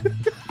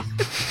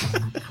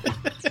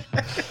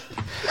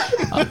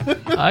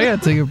 I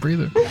gotta take a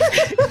breather.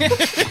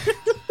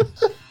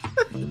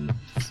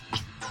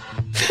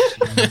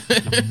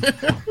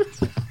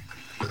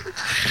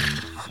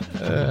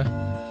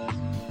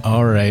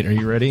 All right, are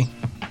you ready?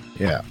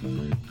 Yeah.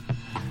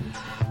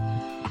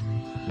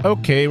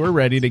 Okay, we're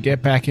ready to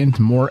get back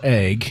into more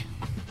egg.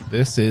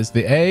 This is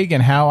The Egg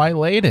and How I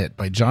Laid It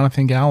by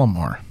Jonathan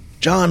Gallimore.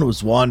 John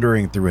was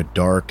wandering through a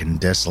dark and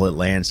desolate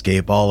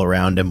landscape. All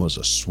around him was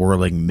a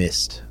swirling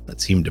mist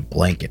that seemed to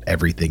blanket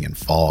everything in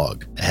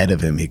fog. Ahead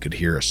of him, he could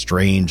hear a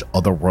strange,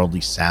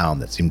 otherworldly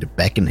sound that seemed to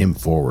beckon him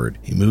forward.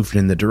 He moved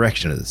in the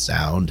direction of the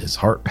sound, his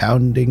heart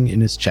pounding in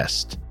his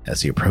chest.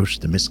 As he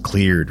approached, the mist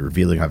cleared,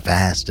 revealing a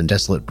vast and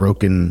desolate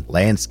broken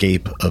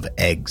landscape of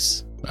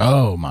eggs.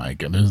 Oh my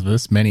goodness,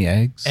 this many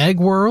eggs?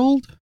 Egg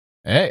World?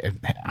 Hey,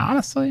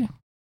 honestly,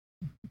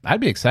 I'd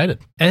be excited.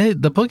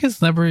 The book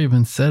has never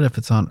even said if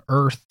it's on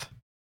Earth,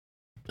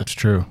 That's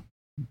true.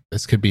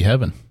 This could be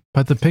heaven.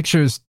 but the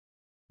pictures,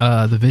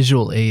 the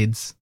visual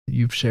aids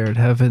you've shared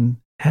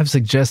have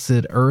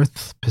suggested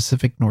Earth,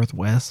 Pacific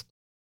Northwest.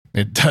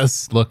 It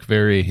does look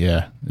very,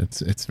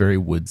 it's very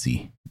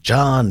woodsy.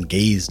 John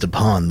gazed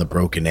upon the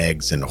broken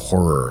eggs in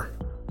horror.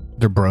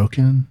 They're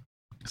broken.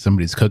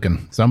 Somebody's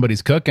cooking.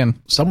 Somebody's cooking.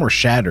 Some were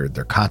shattered,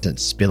 their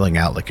contents spilling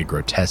out like a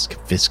grotesque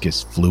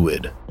viscous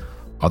fluid.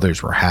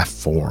 Others were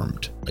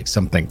half-formed, like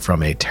something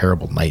from a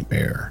terrible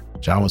nightmare.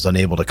 John was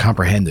unable to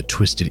comprehend the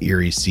twisted,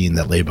 eerie scene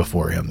that lay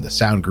before him. The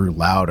sound grew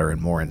louder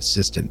and more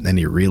insistent. Then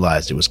he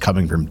realized it was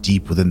coming from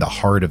deep within the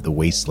heart of the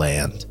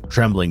wasteland.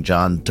 Trembling,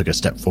 John took a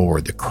step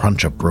forward, the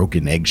crunch of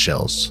broken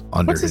eggshells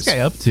under What's his this guy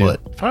up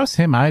foot. to? If I was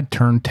him, I'd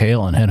turn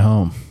tail and head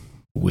home.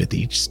 With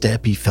each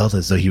step, he felt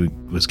as though he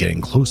was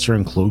getting closer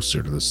and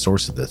closer to the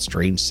source of the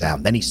strange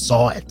sound. Then he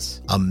saw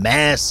it. A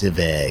massive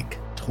egg.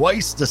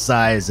 Twice the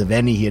size of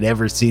any he had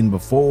ever seen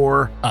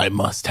before. I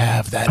must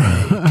have that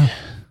egg.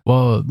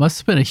 Whoa, it must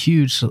have been a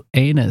huge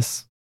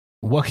anus.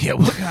 what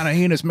kind of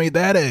anus made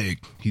that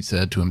egg? He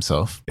said to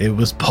himself. It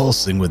was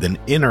pulsing with an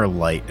inner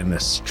light and a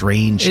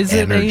strange Is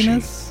energy. it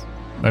anus?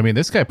 I mean,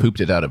 this guy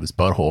pooped it out of his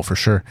butthole for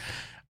sure.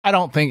 I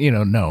don't think,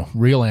 no,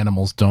 real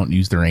animals don't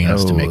use their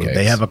anus to make eggs.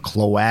 They have a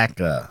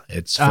cloaca.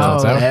 It's for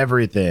Oh.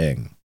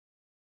 everything.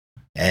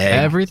 Egg.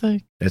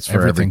 Everything? It's for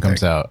everything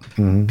comes out.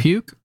 Mhm.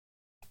 Puke?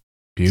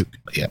 Puke.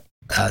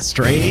 A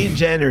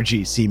strange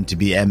energy seemed to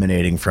be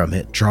emanating from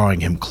it, drawing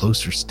him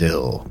closer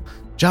still.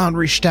 John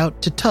reached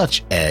out to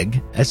touch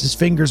egg as his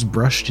fingers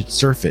brushed its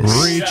surface.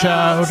 Reach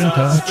out and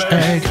touch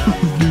egg.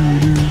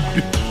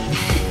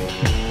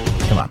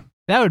 Come on.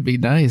 That would be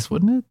nice,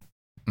 wouldn't it?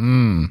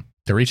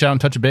 To reach out and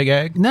touch a big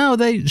egg? No,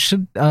 they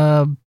should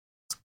do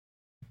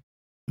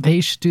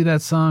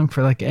that song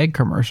for like egg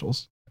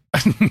commercials.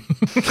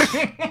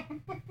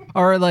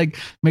 Or like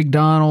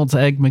McDonald's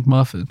Egg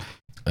McMuffin.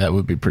 That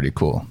would be pretty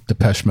cool.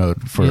 Depeche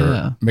Mode for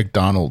Yeah.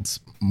 McDonald's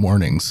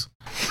mornings.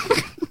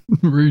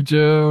 Reach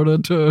out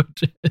and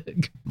touch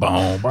egg.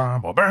 Boom,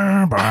 boom, boom,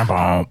 boom, boom,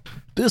 boom.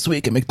 This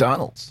week at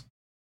McDonald's.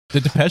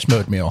 The Depeche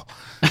Mode meal.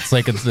 It's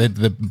like it's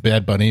the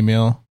Bad Bunny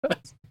meal.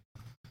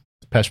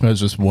 Depeche Mode's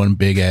just one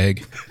big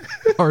egg.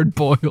 Hard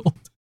boiled.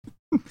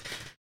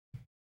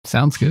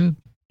 Sounds good.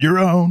 Your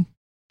own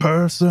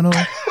personal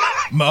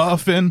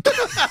muffin.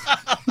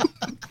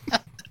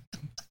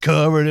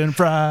 Covered in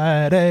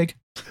fried egg.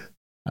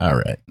 All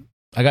right.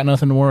 I got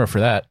nothing more for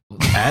that.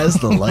 As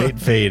the light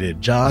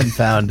faded, John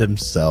found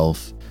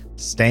himself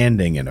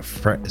standing in a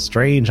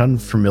strange,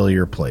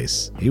 unfamiliar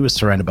place. He was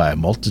surrounded by a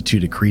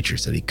multitude of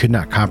creatures that he could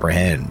not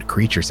comprehend.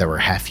 Creatures that were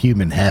half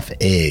human, half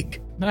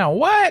egg. Now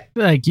what?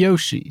 Like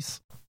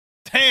Yoshi's.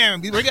 Damn,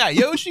 we got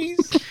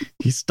Yoshis.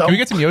 He Can stumbled. we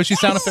get some Yoshi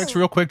sound effects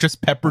real quick,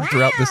 just peppered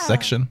throughout this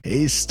section?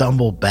 He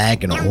stumbled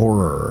back in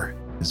horror.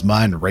 his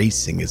mind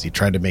racing as he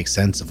tried to make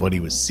sense of what he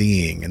was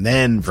seeing. And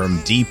then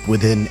from deep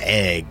within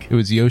Egg, It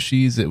was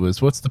Yoshi's. It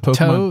was, what's the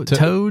Pokemon?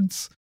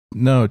 Toads?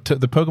 No,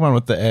 the Pokemon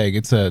with the egg.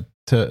 It's a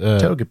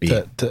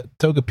Togepi.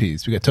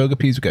 Togepi's. We got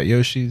Togepi's. We got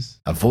Yoshi's.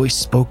 A voice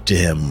spoke to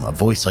him, a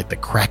voice like the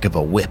crack of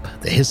a whip,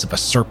 the hiss of a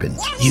serpent.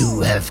 You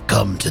have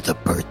come to the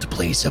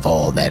birthplace of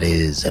all that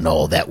is and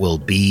all that will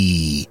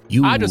be.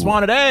 I just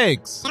wanted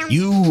eggs.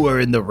 You are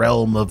in the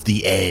realm of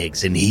the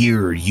eggs, and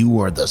here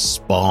you are the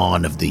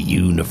spawn of the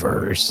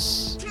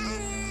universe.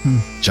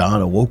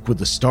 John awoke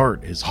with a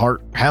start, his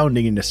heart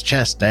pounding in his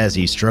chest as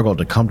he struggled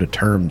to come to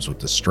terms with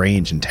the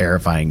strange and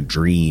terrifying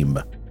dream.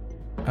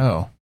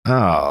 Oh,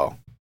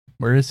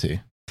 where is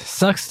he?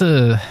 Sucks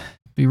to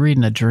be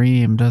reading a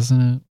dream,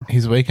 doesn't it?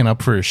 He's waking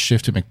up for his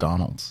shift at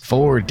McDonald's.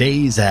 4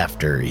 days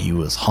after, he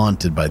was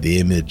haunted by the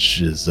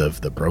images of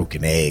the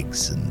broken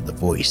eggs and the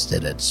voice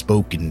that had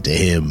spoken to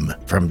him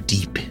from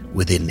deep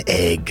within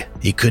Egg.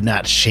 He could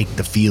not shake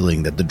the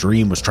feeling that the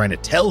dream was trying to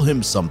tell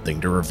him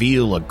something, to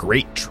reveal a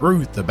great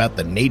truth about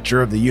the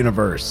nature of the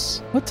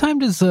universe. What time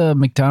does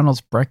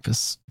McDonald's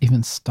breakfast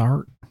even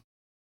start?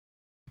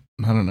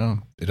 I don't know.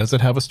 Does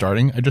it have a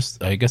starting?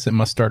 I guess it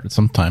must start at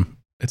some time.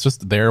 It's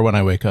just there when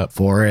I wake up.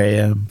 4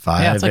 a.m., 5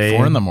 a.m. Yeah, it's like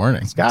 4 in the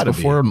morning. It's gotta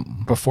be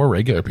before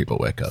regular people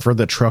wake up. For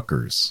the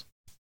truckers.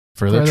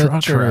 For the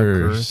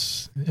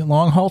truckers.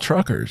 Long haul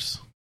truckers.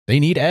 They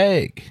need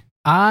egg.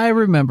 I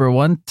remember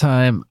one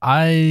time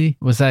I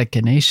was at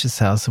Ganesha's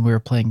house and we were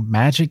playing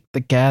Magic the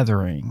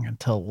Gathering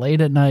until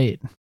late at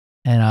night.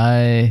 And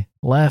I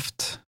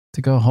left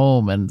to go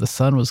home and the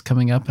sun was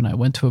coming up and I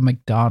went to a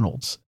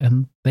McDonald's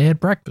and they had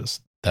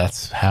breakfast.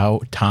 That's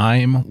how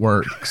time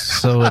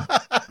works. So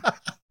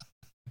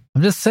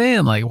I'm just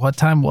saying, like, what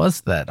time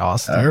was that,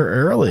 Austin?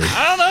 Early.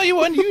 I don't know.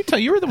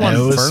 You were the one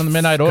burning the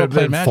midnight oil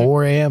playing Magic.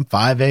 4 a.m.,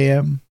 5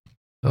 a.m.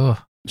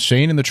 Oh,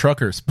 Shane and the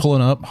truckers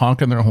pulling up,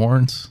 honking their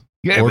horns.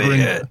 Give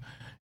me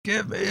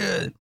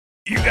it.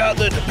 You got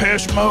the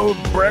Depeche Mode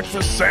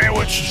breakfast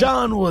sandwich.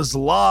 John was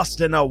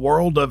lost in a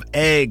world of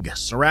egg,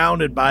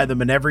 surrounded by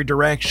them in every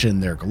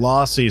direction. Their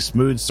glossy,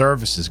 smooth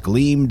surfaces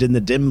gleamed in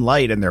the dim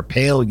light, and their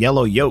pale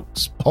yellow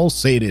yolks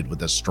pulsated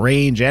with a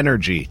strange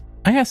energy.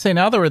 I gotta say,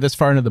 now that we're this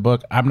far into the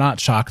book, I'm not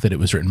shocked that it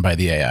was written by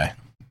the AI.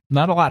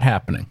 Not a lot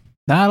happening.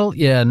 Not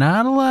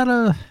a lot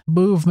of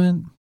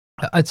movement.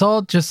 It's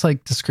all just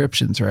like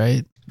descriptions,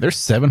 right? There's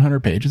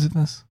 700 pages of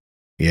this?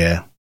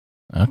 Yeah.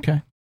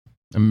 Okay.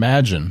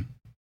 Imagine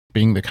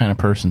being the kind of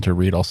person to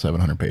read all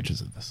 700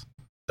 pages of this.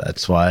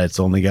 That's why it's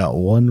only got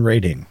 1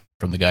 rating.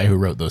 From the guy who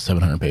wrote those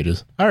 700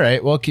 pages. All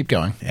right, well, keep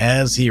going.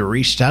 As he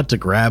reached out to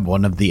grab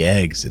one of the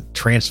eggs, it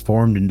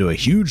transformed into a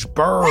huge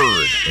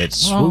bird. It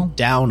swooped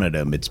down at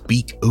him, its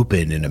beak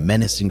open in a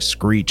menacing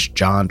screech.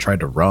 John tried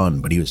to run,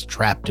 but he was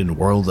trapped in a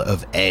world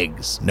of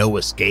eggs. No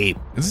escape.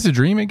 Is this a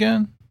dream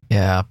again?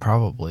 Yeah,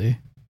 probably.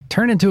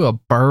 Turn into a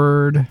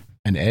bird.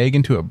 An egg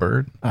into a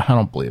bird? I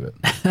don't believe it.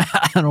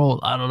 I don't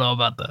know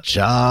about that.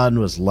 John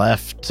was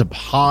left to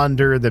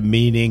ponder the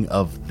meaning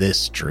of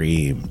this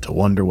dream, to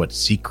wonder what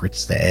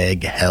secrets the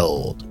egg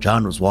held.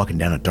 John was walking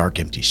down a dark,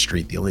 empty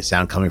street, the only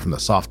sound coming from the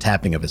soft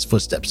tapping of his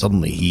footsteps.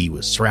 Suddenly, he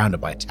was surrounded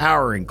by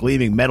towering,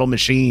 gleaming metal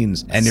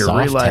machines, and he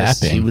Soft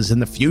realized tapping. he was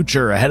in the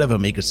future. Ahead of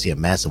him, he could see a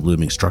massive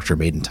looming structure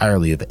made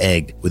entirely of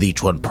egg, with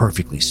each one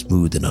perfectly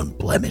smooth and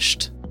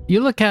unblemished. You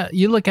look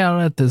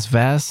out at this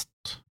vast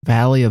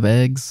valley of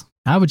eggs.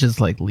 I would just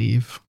like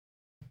leave.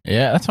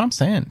 Yeah, that's what I'm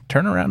saying.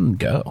 Turn around and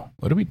go.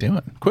 What are we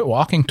doing? Quit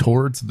walking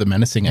towards the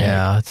menacing egg.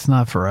 Yeah, it's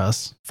not for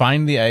us.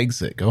 Find the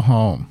exit. Go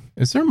home.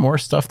 Is there more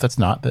stuff that's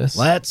not this?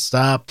 Let's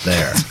stop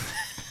there.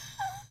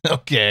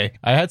 Okay.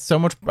 I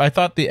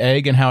thought the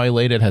egg and how I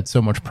laid it had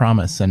so much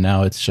promise, and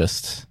now it's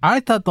just... I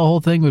thought the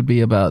whole thing would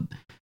be about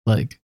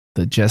like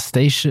the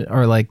gestation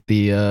or like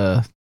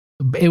the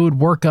it would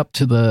work up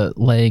to the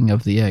laying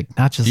of the egg,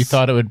 not just... You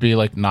thought it would be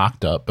like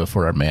knocked up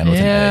before a man with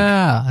an egg.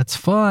 Yeah, it's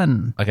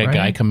fun. Like a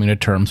guy coming to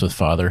terms with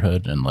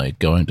fatherhood and like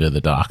going to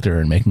the doctor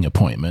and making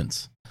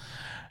appointments.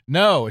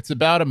 No, it's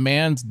about a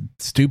man's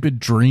stupid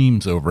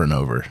dreams over and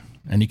over.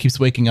 And he keeps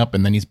waking up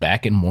and then he's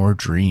back in more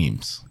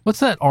dreams. What's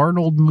that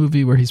Arnold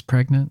movie where he's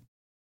pregnant?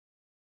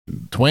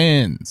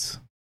 Twins.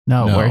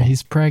 No, No. where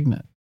he's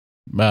pregnant.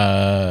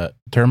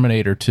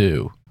 Terminator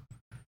 2.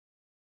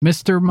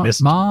 Mr. Mom?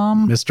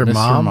 Mr. Mr.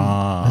 Mom.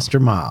 Mom.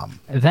 Mr. Mom.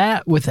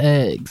 That with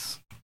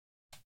eggs.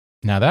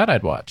 Now that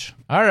I'd watch.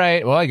 All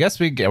right. Well, I guess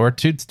we're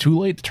too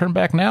late to turn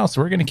back now.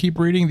 So we're going to keep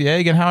reading The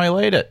Egg and How I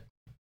Laid It.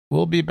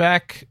 We'll be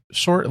back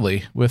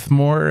shortly with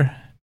more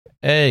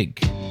egg.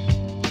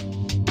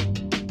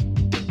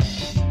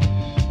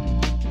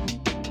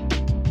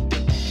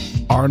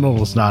 Arnold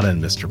was not in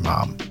Mr.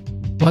 Mom.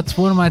 What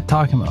am I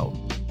talking about?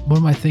 What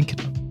am I thinking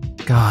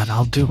of? God,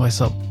 I'll do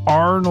myself.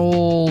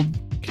 Arnold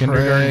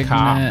Kindergarten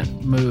Cop.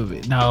 pregnant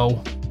movie.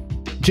 No.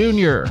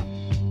 Junior.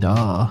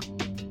 Duh.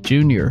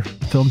 Junior.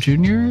 Film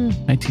Junior.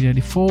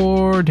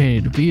 1994.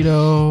 Danny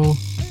DeVito.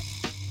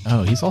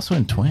 Oh, he's also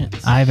in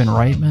Twins. Ivan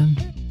Reitman.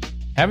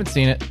 Haven't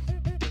seen it.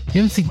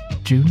 You haven't seen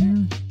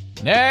Junior?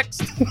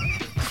 Next.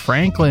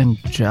 Franklin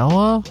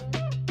Jella?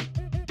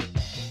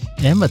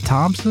 Emma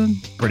Thompson?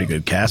 Pretty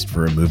good cast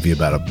for a movie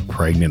about a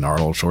pregnant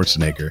Arnold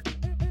Schwarzenegger.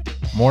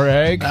 More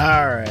egg?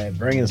 All right,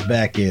 bring us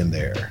back in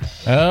there.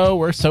 Oh,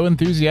 we're so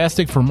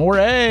enthusiastic for more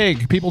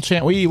egg. People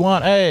chant, we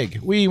want egg.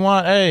 We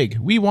want egg.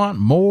 We want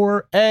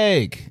more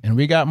egg. And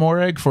we got more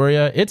egg for you.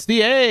 It's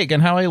The Egg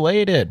and How I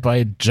Laid It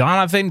by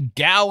Jonathan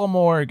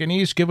Gallimore.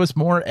 Ganesh, give us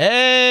more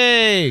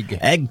egg.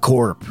 Egg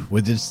Corp,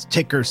 with its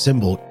ticker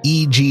symbol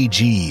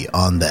EGG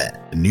on the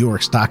New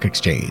York Stock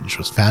Exchange,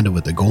 was founded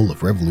with the goal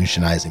of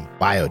revolutionizing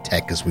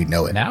biotech as we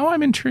know it. Now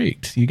I'm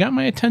intrigued. You got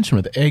my attention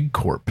with Egg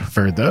Corp.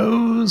 For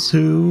those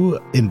who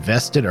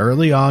invested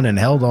early on and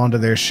held on to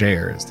their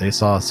shares, they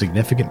saw a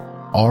significant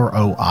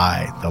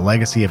ROI. The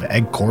legacy of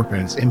Egg Corp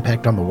and its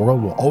impact on the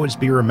world will always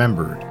be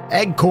remembered.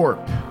 Egg Corp,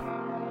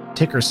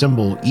 ticker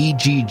symbol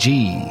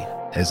EGG,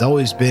 has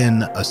always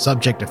been a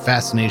subject of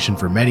fascination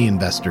for many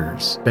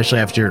investors, especially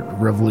after it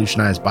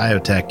revolutionized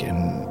biotech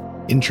and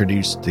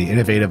introduced the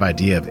innovative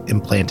idea of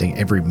implanting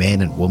every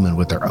man and woman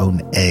with their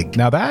own egg.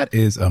 Now that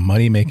is a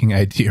money-making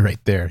idea right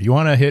there. You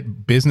want to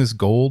hit business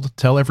gold?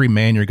 Tell every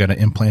man you're going to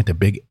implant a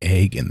big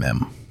egg in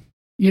them.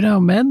 You know,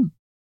 men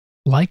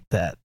like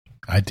that.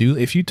 I do.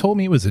 If you told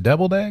me it was a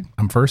deviled egg,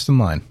 I'm first in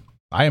line.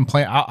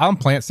 I'll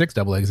implant 6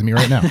 double eggs in me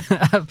right now.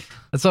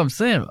 That's what I'm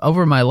saying.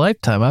 Over my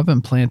lifetime, I've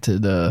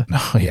implanted Oh,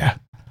 yeah.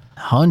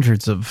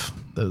 hundreds of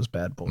those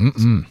bad boys.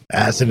 Mm-mm.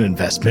 As an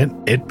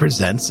investment, it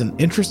presents an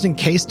interesting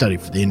case study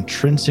for the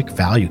intrinsic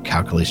value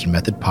calculation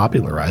method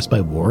popularized by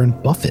Warren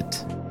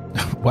Buffett.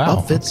 Wow.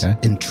 Buffett's Okay.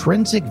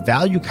 intrinsic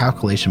value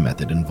calculation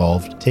method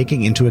involved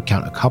taking into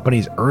account a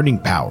company's earning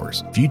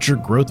powers, future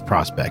growth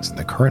prospects, and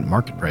the current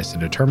market price to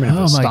determine if Oh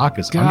a my stock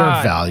is God.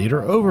 undervalued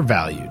or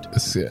overvalued.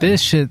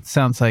 This shit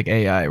sounds like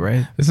AI,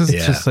 right? This is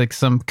Yeah. Just like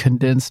some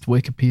condensed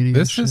Wikipedia.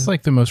 This shit. is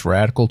like the most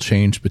radical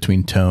change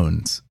between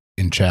tones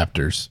in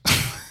chapters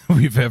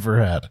we've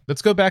ever had.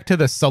 Let's go back to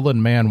the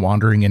sullen man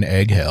wandering in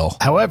egg hell.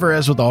 However,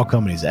 as with all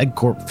companies, Egg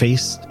Corp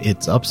faced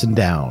its ups and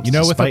downs. You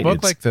know, with a despite book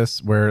its- like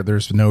this where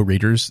there's no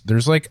readers,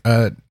 there's like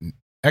a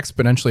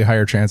exponentially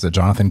higher chance that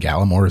Jonathan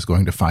Gallimore is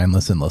going to find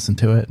this and listen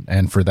to it.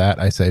 And for that,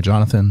 I say,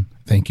 Jonathan,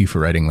 thank you for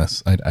writing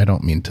this. I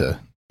don't mean to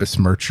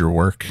besmirch your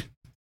work,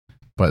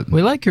 but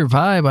We like your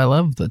vibe. I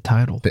love the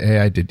title. the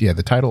AI did. Yeah,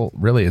 the title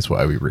really is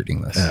why we're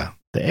reading this. Yeah,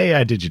 the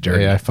AI did you The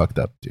dirty. AI fucked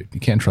up, dude.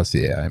 You can't trust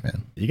the AI,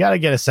 man. You got to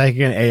get a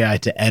second AI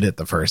to edit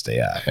the first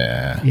AI.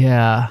 Yeah.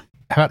 Yeah.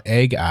 How about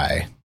Egg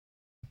Eye?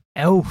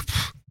 Oh,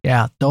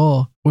 yeah.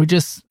 Duh. We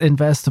just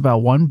invest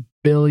about $1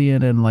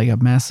 billion in like a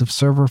massive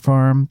server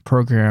farm,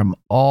 program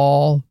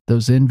all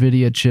those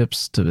NVIDIA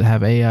chips to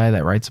have AI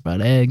that writes about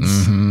eggs.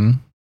 Mm-hmm.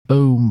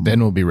 Boom. Then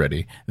we'll be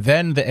ready.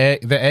 Then the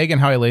egg and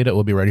How I Laid It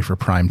will be ready for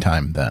prime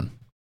time then.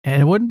 And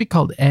it wouldn't be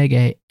called Egg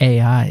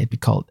AI. It'd be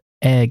called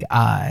Egg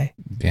Eye.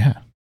 Yeah.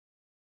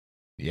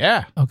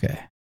 Yeah. Okay.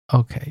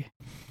 Okay.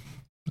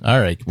 All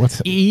right.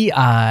 What's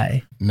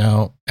EI.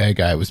 no? Egg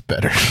Eye was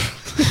better.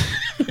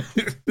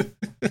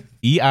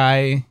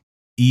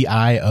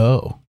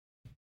 EIO.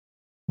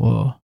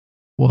 Whoa.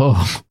 Whoa.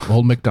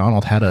 Old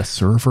McDonald had a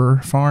server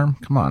farm.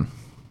 Come on.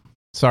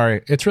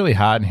 Sorry, it's really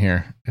hot in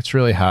here. It's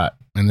really hot,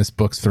 and this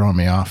book's throwing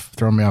me off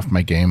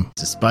my game.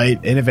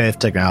 Despite innovative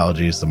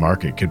technologies, the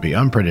market could be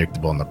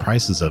unpredictable and the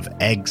prices of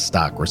egg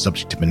stock were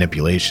subject to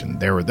manipulation.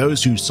 There were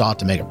those who sought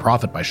to make a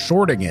profit by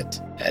shorting it.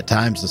 At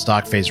times, the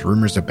stock faced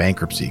rumors of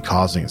bankruptcy,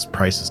 causing its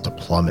prices to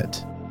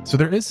plummet. So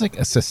there is like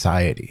a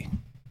society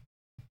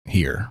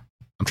here.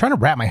 I'm trying to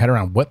wrap my head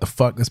around what the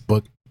fuck this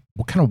book,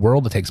 what kind of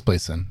world it takes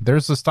place in.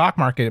 There's the stock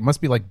market. It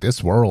must be like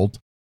this world.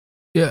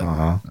 Yeah.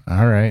 Uh-huh.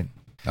 All right.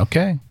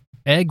 Okay.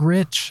 Egg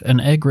rich, an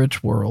egg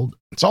rich world.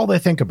 It's all they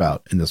think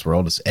about in this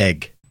world is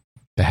egg.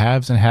 The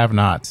haves and have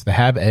nots. The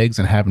have eggs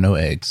and have no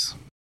eggs.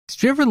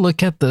 Did you ever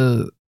look at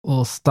the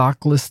little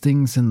stock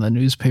listings in the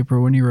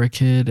newspaper when you were a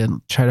kid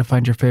and try to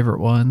find your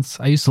favorite ones?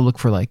 I used to look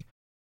for like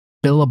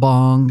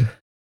Billabong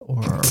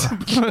or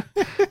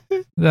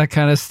that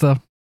kind of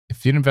stuff.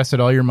 If you'd invested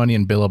all your money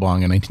in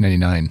Billabong in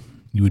 1999,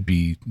 you would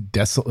be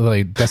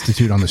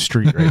destitute on the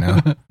street right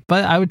now.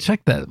 But I would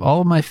check that.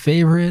 All of my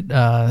favorite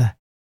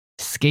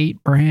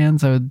skate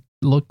brands I would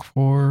look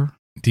for.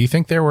 Do you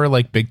think there were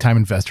like big time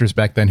investors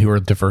back then who were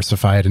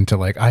diversified into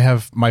like, I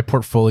have my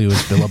portfolio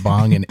is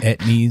Billabong and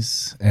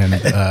Etnies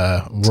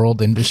and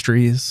World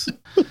Industries?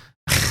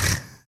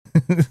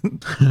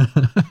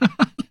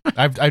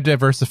 I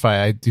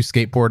diversify. I do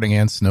skateboarding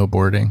and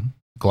snowboarding,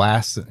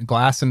 glass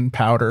and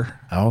powder.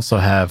 I also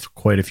have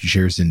quite a few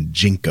shares in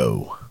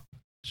Jinko.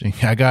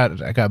 I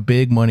got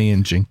big money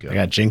in Jinko. I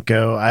got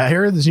Jinko. I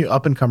heard this new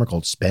up and comer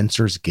called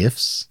Spencer's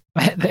Gifts.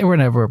 They were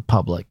never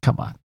public. Come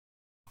on.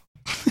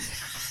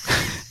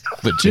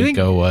 But Do you think-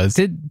 Jinko was.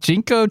 Did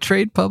Jinko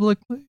trade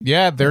publicly?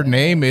 Yeah, their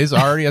name is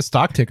already a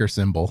stock ticker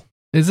symbol.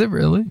 Is it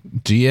really?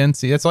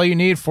 GNC. That's all you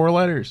need. 4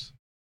 letters.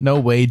 No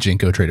way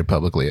Jinko traded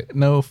publicly.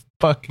 No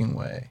fucking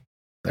way.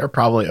 They're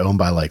probably owned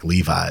by like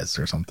Levi's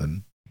or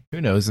something.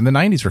 Who knows? In the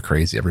 90s were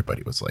crazy.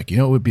 Everybody was like, you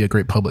know, it would be a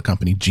great public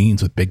company,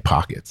 jeans with big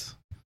pockets.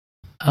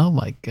 Oh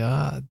my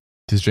God.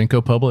 Is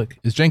Jinko public?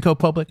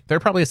 They're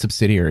probably a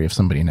subsidiary of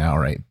somebody now,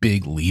 right?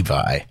 Big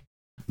Levi.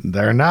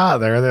 They're not.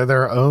 They're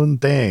their own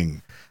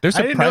thing. There's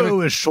I a didn't know it private.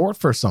 was short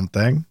for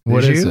something.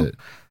 What Did is you? it?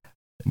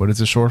 What is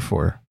it short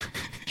for?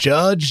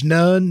 Judge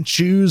none,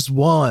 choose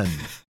one.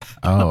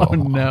 Oh, Oh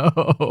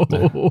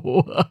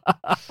no.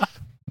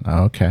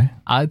 Okay.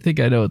 I think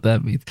I know what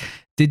that means.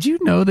 Did you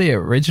know the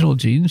original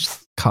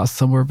jeans cost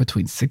somewhere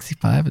between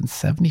 $65 and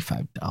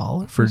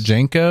 $75 For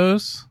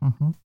Jenkos,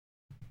 Mhm.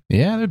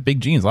 yeah, they're big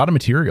jeans. A lot of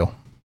material.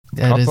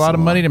 That Costs is a lot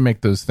of money to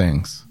make those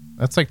things.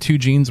 That's like 2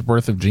 jeans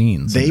worth of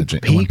jeans. They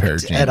in one pair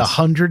of peaked jeans. at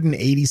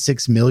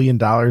 $186 million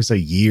a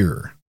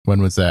year.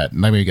 When was that?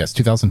 Let me guess.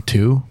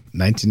 2002.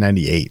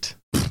 1998.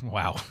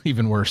 Wow,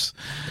 even worse.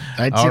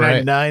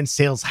 1999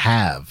 sales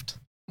halved.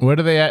 What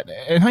are they at?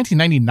 In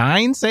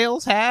 1999,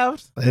 sales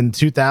halved. In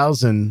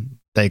 2000,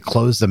 they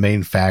closed the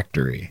main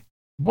factory.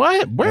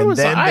 What? Where and was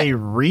then I? they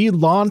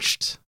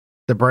relaunched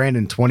the brand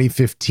in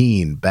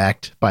 2015,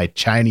 backed by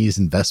Chinese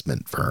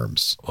investment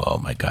firms, Oh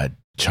my God,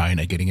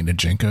 China getting into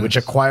Jenkos, which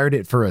acquired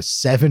it for a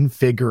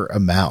 7-figure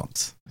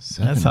amount.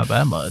 That's not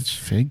that much.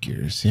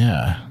 Figures,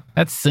 yeah.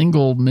 That's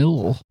single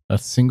mill.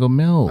 That's single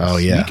mills. Oh,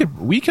 yeah.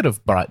 we could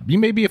have bought.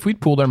 Maybe if we'd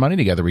pooled our money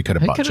together, we could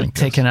have They bought could have Jenkos.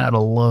 taken out a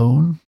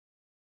loan.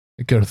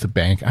 Go to the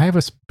bank. I have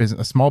a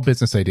small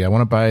business idea. I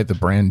want to buy the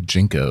brand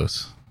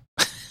Jenkos.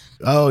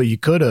 Oh, you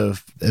could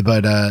have,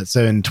 but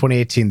so in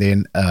 2018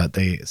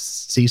 they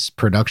ceased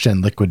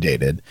production,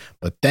 liquidated,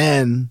 but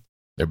then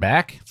They're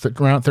back.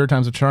 Around third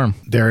time's a charm.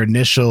 their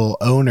initial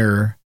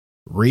owner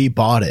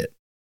rebought it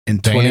in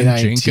Dan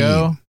 2019.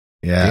 Jenko?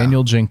 Yeah.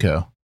 Daniel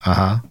Jenko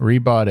Uh-huh.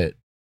 rebought it.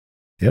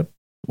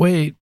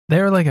 Wait,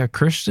 they're like a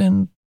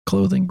Christian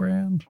clothing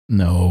brand?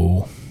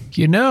 No,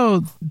 You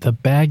know, the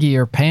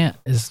baggier pant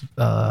is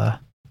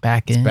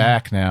back in.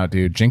 back now,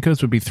 dude.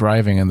 Jenkos would be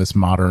thriving in this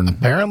modern.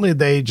 Apparently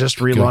they just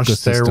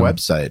relaunched their ecosystem.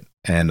 website,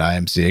 and I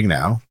am seeing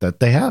now that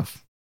they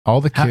have. All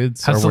the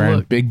kids how's are it wearing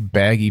look? big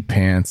baggy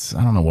pants.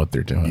 I don't know what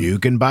they're doing. You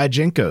can buy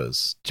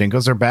Jinkos.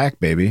 Jinkos are back,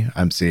 baby.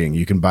 I'm seeing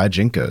you can buy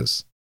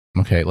Jinkos.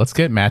 Okay, let's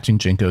get matching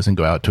Jenkos and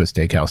go out to a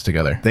steakhouse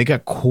together. They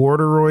got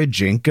corduroy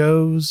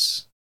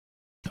Jinkos.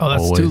 Oh,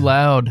 that's Always. too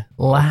loud.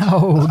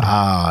 Loud.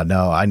 Ah,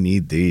 no, I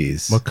need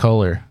these. What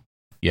color?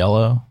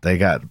 Yellow. They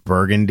got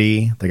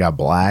burgundy. They got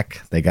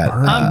black. They got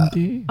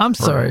Burgundy. I'm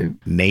sorry.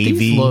 navy.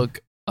 These look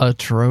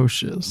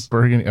atrocious.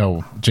 Burgundy.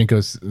 Oh,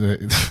 Jenkos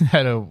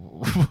had a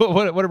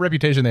what a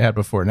reputation they had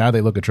before. Now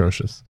they look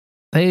atrocious.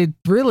 They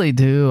really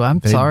do. I'm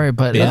They- sorry,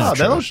 but Yeah, No, it's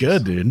they look atrocious.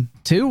 good, dude.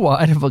 too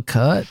wide of a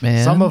cut,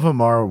 man. Some of them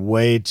are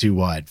way too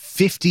wide.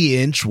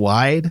 50-inch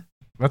wide.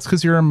 That's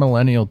because you're a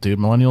millennial, dude.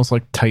 Millennials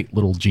like tight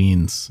little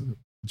jeans.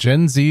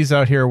 Gen Z's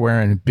out here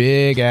wearing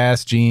big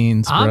ass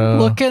jeans, bro.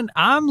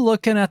 I'm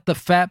looking at the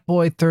Fat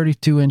Boy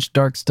 32-inch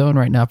Dark Stone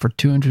right now for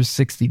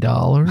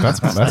 $260. That's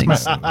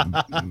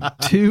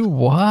Thing's too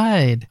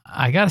wide.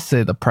 I gotta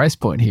say the price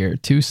point here,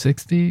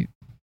 $260.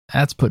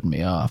 That's putting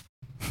me off.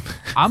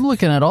 I'm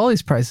looking at all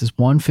these prices: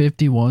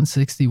 $150,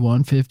 $160,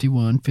 $150,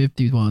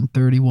 $150,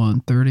 $130,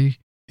 $130.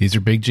 These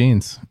are big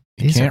jeans.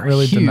 You These can't are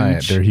really deny it.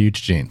 huge. They're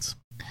huge jeans.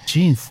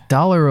 Jeans,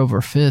 dollar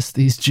over fist.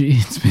 These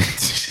jeans, man.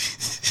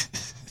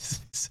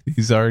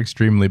 These are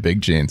extremely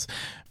big jeans.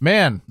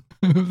 Man,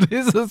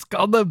 This is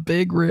called the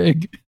Big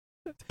Rig,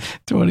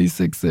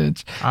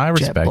 26-inch. I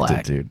respect it,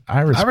 black. dude.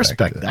 I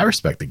respect it. I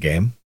respect the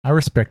game. I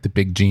respect the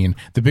big jean.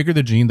 The bigger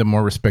the jean, the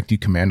more respect you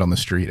command on the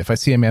street. If I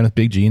see a man with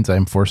big jeans, I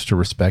am forced to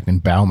respect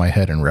and bow my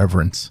head in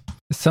reverence.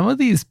 Some of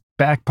these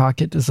back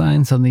pocket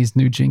designs on these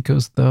new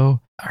Jinkos,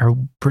 though, are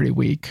pretty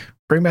weak.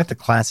 Bring back the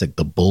classic,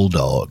 the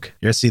bulldog.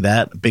 You ever see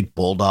that? A big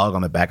bulldog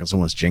on the back of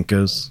someone's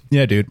Jinkos?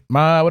 Yeah, dude.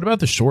 What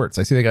about the shorts?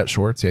 I see they got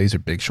shorts. Yeah, these are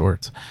big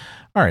shorts.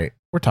 All right.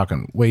 We're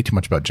talking way too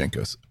much about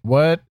Jenkos.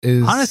 What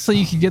is... Honestly,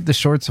 you could get the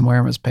shorts and wear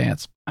them as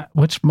pants,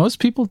 which most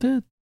people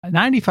did.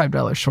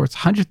 $95 shorts,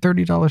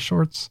 $130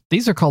 shorts.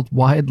 These are called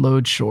wide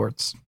load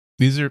shorts.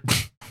 These are...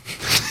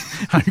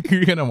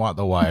 You're going to want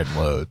the wide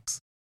loads.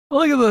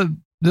 Look at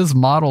this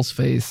model's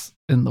face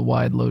in the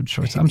wide load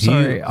shorts. I'm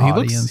sorry,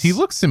 audience. He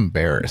looks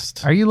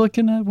embarrassed. Are you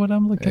looking at what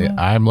I'm looking at?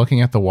 I'm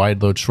looking at the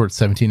wide load short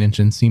 17-inch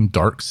inseam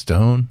dark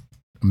stone.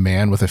 A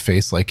man with a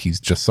face like he's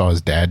just saw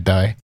his dad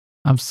die.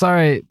 I'm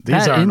sorry.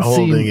 These that aren't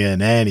holding inseam,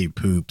 in any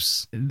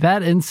poops.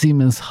 that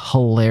inseam is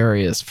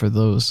hilarious for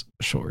those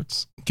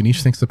shorts.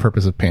 Ganesh thinks the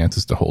purpose of pants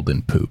is to hold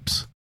in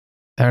poops.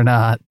 They're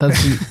not.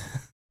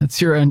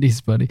 That's your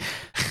undies, buddy.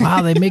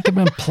 Wow, they make them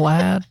in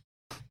plaid.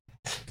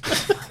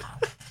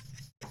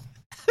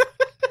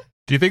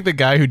 Do you think the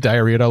guy who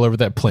diarrheaed all over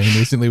that plane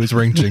recently was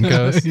wearing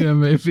Jinkos? Yeah,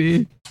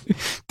 maybe.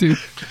 Dude,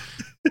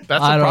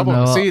 That's I the don't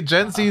problem. know. See,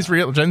 Gen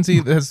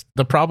Z has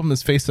the problem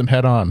is face them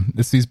head on.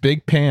 It's these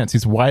big pants,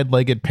 these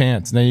wide-legged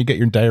pants. Now you get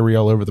your diarrhea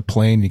all over the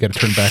plane. You got to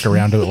turn back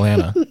around to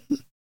Atlanta.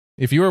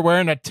 If you were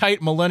wearing a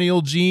tight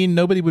millennial jean,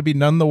 nobody would be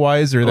none the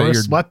wiser Or that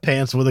you're.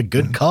 sweatpants with a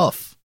good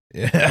cuff.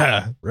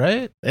 Yeah,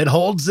 right. It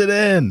holds it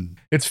in.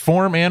 It's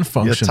form and You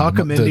function. tuck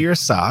them the, into your the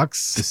socks.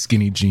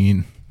 skinny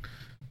jean.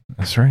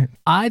 That's right.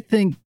 I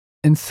think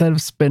instead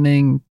of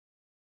spending,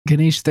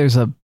 Ganesh, there's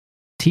a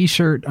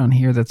t-shirt on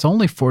here that's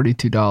only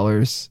 $42.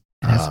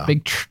 It has a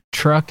big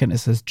truck and it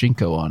says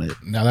Jinko on it.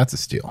 Now that's a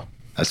steal.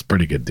 That's a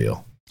pretty good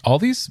deal. All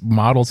these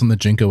models on the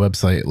Jinko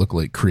website look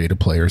like creative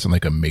players in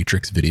like a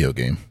Matrix video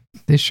game.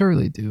 They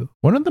surely do.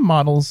 One of the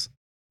models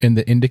in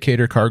the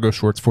Indicator cargo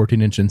shorts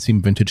 14-inch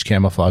inseam vintage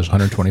camouflage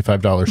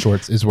 $125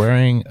 shorts is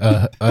wearing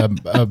a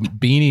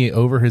beanie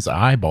over his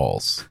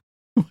eyeballs.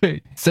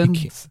 Wait,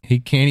 He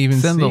can't even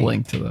send see. the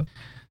link to them.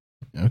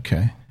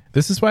 Okay.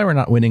 This is why we're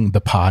not winning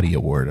the Potty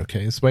Award,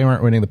 okay? This is why we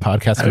aren't winning the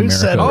Podcast of Who America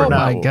said Oh we're Award.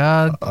 not- my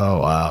God. Oh,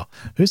 wow.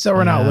 Who said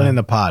we're not Yeah. winning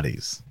the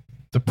potties?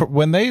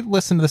 When they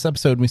listen to this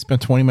episode, we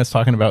spent 20 minutes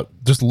talking about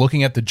just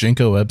looking at the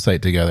Jinko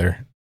website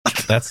together.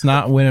 That's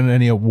not winning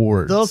any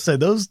awards. They'll say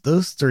those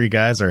three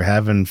guys are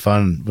having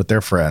fun with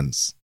their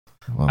friends.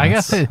 Well, I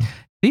that's- gotta say,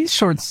 these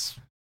shorts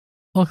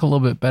look a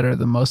little bit better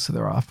than most of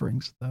their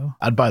offerings, though.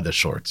 I'd buy the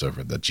shorts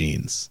over the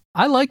jeans.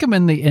 I like them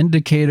in the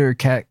indicator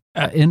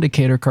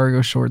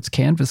cargo shorts,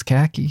 canvas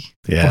khaki,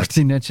 Yeah.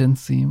 14-inch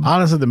inseam.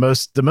 Honestly, the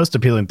most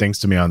appealing things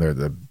to me on there are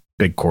the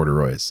big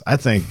corduroys. I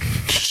think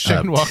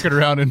Shane walking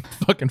around in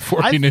fucking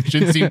 14-inch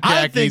inseam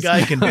I khakis. think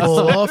I can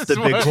pull off the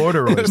big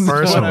corduroys This is what I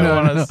personally.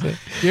 wanna say.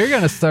 You're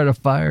gonna start a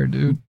fire,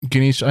 dude.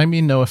 Ganesh, I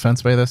mean no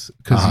offense by this,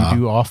 because you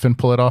do often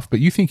pull it off, but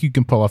you think you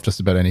can pull off just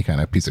about any kind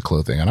of piece of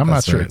clothing, and I'm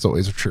That's not sure right. it's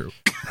always true.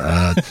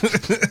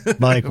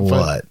 Like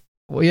what?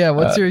 Well, yeah.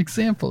 What's your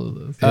example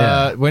of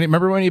this?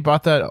 Remember when you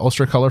bought that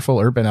ultra colorful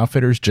Urban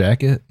Outfitters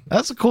jacket?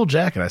 That's a cool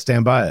jacket. I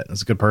stand by it.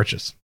 That's a good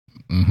purchase.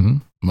 Mm-hmm.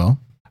 Well,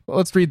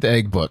 let's read the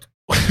egg book.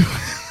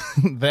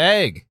 The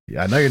egg.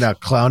 Yeah, I know you're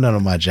not clowning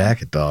on my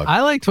jacket, dog.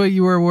 I liked what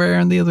you were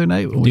wearing the other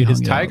night. When we Dude, his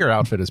hung out. tiger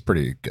outfit is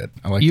pretty good.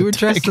 I like You the were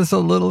dressed tiger. as a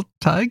little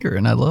tiger,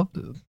 and I loved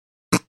it.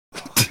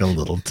 Like a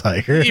little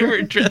tiger. You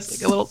were dressed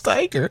like a little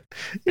tiger.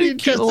 You're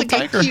Cute little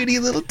tiger. cutie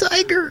little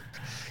tiger.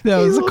 That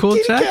was a little cool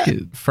kitty cat.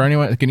 jacket. For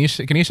anyone, Ganesh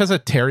has a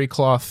terry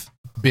cloth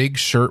big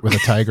shirt with a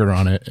tiger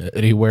on it,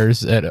 and he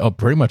wears at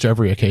pretty much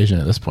every occasion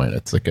at this point.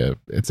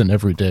 It's an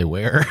everyday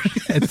wear.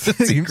 It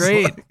seems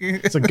great. like.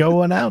 It's a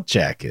going out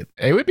jacket.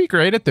 It would be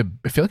great I feel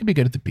like it'd be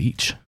good at the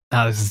beach.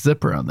 Now there's a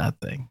zipper on that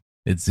thing.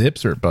 It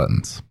zips or it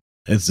buttons.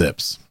 It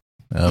zips.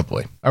 Oh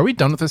boy. Are we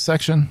done with this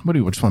section? What do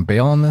you just want to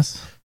bail on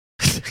this?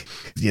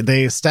 Yeah,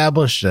 they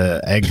established a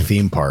egg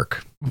theme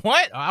park.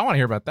 What? I want to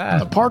hear about The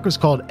that. park was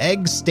called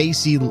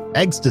Ecstasy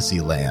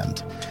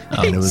Land.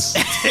 And it was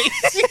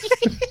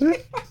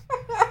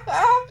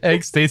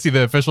Egg Stacy,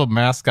 the official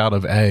mascot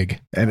of Egg.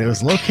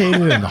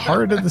 located in the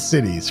heart of the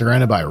city,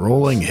 surrounded by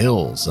rolling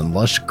hills and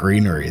lush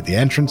greenery. The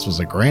entrance was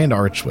a grand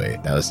archway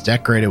that was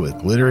decorated with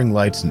glittering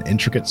lights and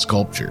intricate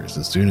sculptures.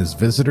 As soon as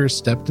visitors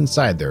stepped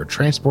inside, they were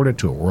transported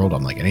to a world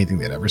unlike anything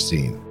they'd ever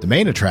seen. The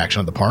main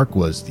attraction of the park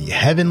was the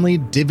Heavenly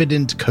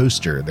Dividend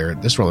Coaster.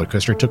 This roller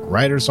coaster took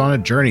riders on a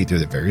journey through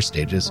the various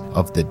stages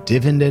of the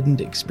dividend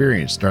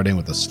experience, starting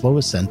with a slow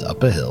ascent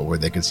up a hill where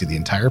they could see the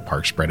entire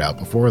park spread out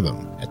before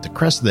them. At the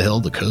crest of the hill,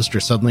 the coaster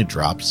suddenly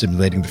dropped,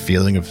 simulating the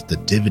feeling of the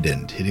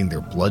dividend hitting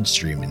their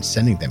bloodstream and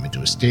sending them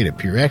into a state of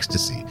pure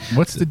ecstasy.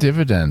 What's the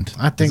dividend?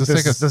 I think Is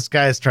this like this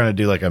guy's trying to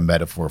do like a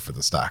metaphor for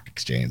the stock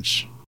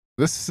exchange.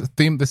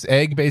 this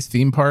egg-based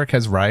theme park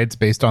has rides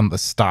based on the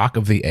stock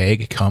of the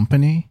egg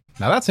company.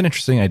 Now that's an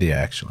interesting idea,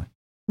 actually.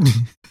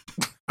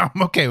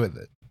 I'm okay with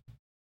it.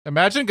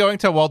 Imagine going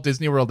to Walt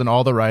Disney World and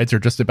all the rides are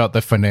just about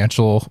the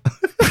financial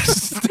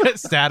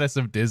status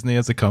of Disney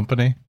as a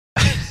company.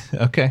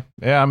 Okay.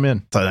 Yeah, I'm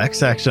in. The next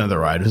section of the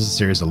ride was a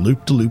series of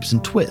loop-de-loops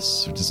and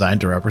twists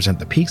designed to represent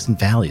the peaks and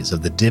valleys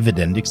of the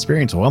dividend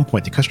experience. At one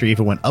point, the coaster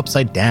even went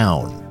upside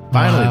down.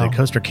 Finally, Wow. the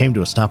coaster came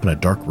to a stop in a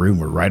dark room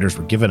where riders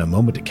were given a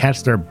moment to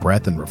catch their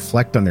breath and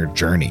reflect on their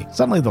journey.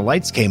 Suddenly, the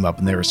lights came up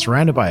and they were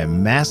surrounded by a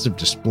massive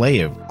display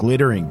of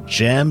glittering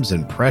gems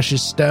and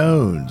precious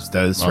stones.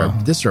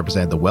 This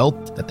represented the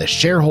wealth that the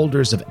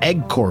shareholders of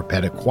Egg Corp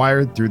had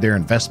acquired through their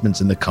investments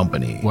in the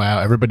company. Wow,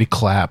 everybody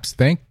claps.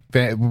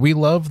 We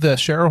love the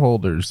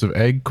shareholders of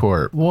Egg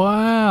Corp.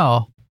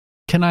 Wow.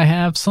 Can I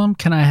have some?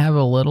 Can I have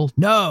a little?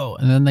 No.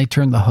 And then they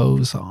turn the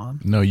hose on.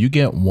 No, you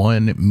get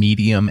one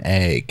medium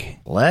egg.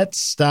 Let's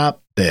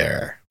stop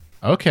there.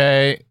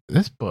 Okay,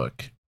 this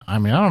book. I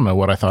mean, I don't know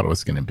what I thought it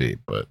was going to be,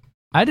 but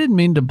I didn't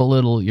mean to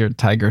belittle your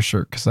tiger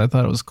shirt because I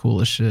thought it was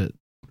cool as shit.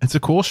 it's a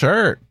cool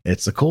shirt.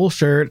 It's a cool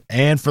shirt,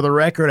 and for the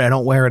record, I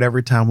don't wear it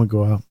every time we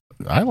go out.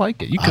 I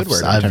like it. You could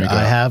wear it every I've- time you go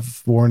I out.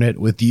 have worn it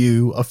with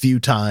you a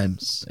few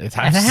times. It's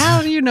And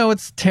how do you know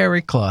it's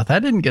terry cloth? I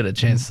didn't get a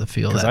chance to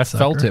feel because that. I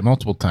felt sucker. it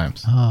multiple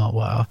times. Oh,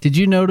 wow. Did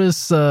you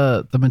notice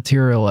the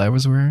material I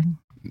was wearing?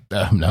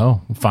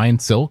 No, fine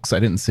silks. I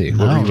didn't see.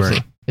 What No, were you wearing?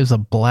 it was a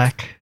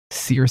black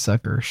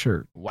seersucker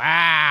shirt.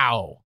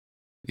 Wow,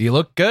 you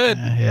look good.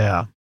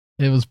 Yeah.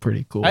 It was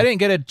pretty cool. I didn't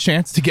get a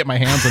chance to get my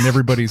hands on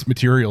everybody's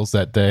materials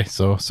that day,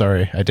 so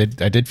sorry. I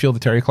did feel the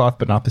terry cloth,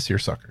 but not the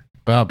seersucker.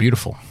 Wow,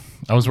 beautiful.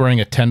 I was wearing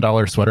a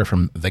 $10 sweater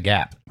from The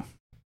Gap.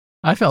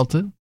 I felt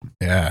it.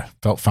 Yeah,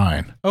 felt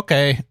fine.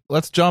 Okay,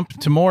 let's jump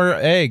to more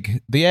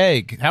egg. The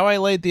egg. How I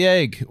laid the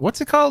egg.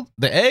 What's it called?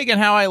 The egg and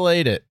how I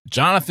laid it.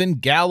 Jonathan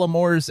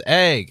Gallamore's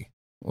egg.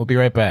 We'll be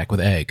right back with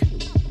egg.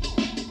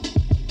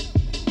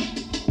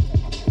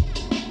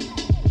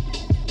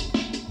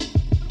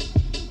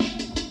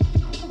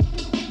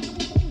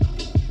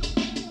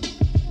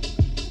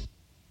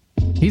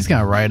 He's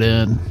gonna write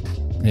in.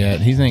 Yeah,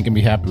 he ain't gonna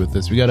be happy with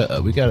this. We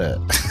gotta.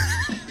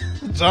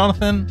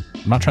 Jonathan,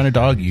 I'm not trying to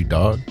dog you,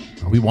 dog.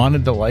 We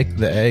wanted to like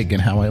the egg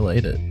and how I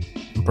laid it.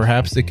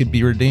 Perhaps it could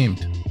be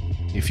redeemed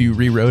if you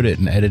rewrote it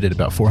and edited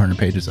about 400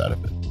 pages out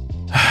of it.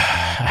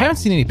 I haven't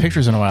seen any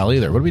pictures in a while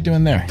either. What are we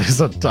doing there? There's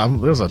a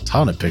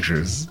ton of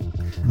pictures.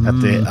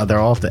 They're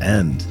all at the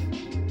end.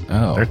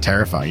 Oh, They're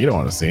terrifying. You don't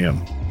want to see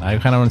them. I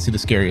kind of want to see the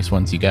scariest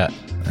ones you got.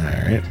 All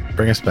right,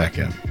 bring us back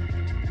in.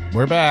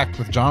 We're back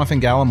with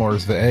Jonathan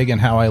Gallimore's The Egg and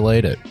How I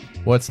Laid It.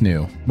 What's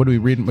new? What are we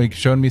reading? Are you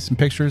showing me some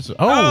pictures?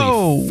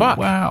 Holy fuck.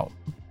 Wow.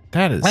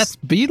 That's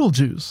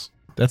Beetlejuice.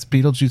 That's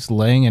Beetlejuice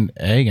laying an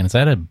egg. And is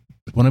that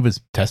one of his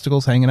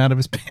testicles hanging out of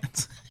his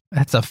pants?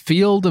 That's a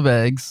field of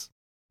eggs.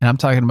 And I'm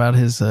talking about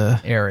his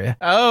area.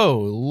 Oh,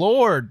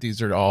 Lord.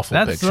 These are awful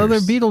That's pictures. other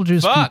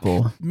Beetlejuice Fuck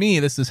people. me.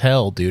 This is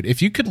hell, dude.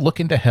 If you could look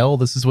into hell,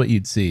 this is what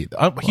you'd see.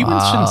 Humans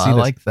shouldn't see I this.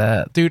 like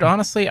that. Dude,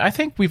 honestly, I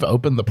think we've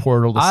opened the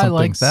portal to I something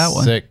like that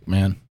one. sick,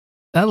 man.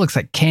 That looks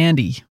like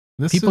candy.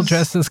 People is,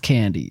 dressed as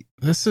candy.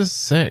 This is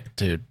sick,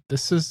 dude.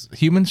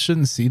 Humans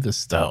shouldn't see this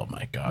stuff. Oh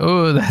my God.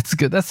 Oh, that's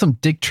good. That's some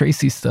Dick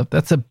Tracy stuff.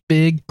 That's a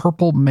big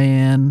purple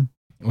man.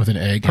 With an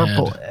egg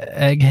Purple head.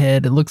 egg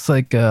head. It looks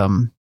like,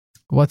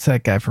 what's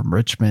that guy from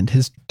Richmond?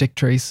 His Dick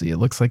Tracy. It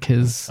looks like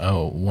his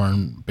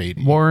Warren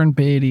Beatty. Warren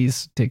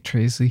Beatty's Dick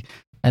Tracy.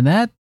 And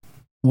that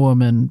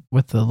woman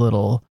with the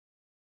little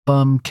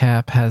bum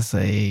cap has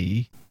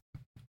a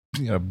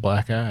You got a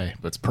black eye,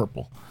 but it's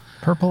purple.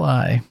 purple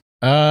eye.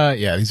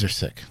 Yeah, these are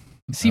sick.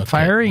 Is he Okay.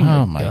 firing?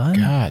 Oh a my gun?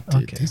 God,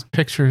 dude. Okay. These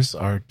pictures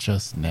are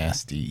just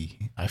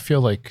nasty. I feel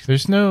like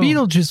there's no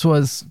Beetlejuice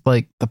was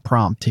like the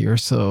prompt here,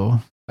 so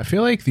I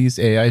feel like these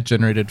AI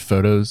generated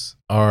photos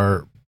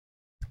are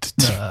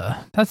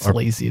that's Or-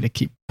 lazy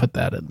to put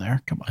that in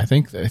there. Come on. I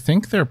think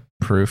they're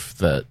proof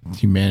that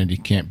humanity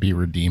can't be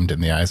redeemed in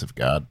the eyes of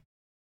God.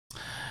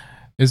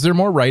 Is there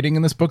more writing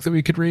in this book that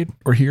we could read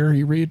or hear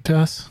you read to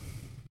us?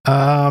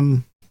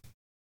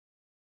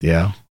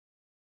 Yeah.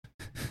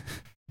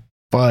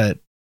 But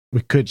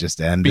we could just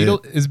end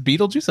Is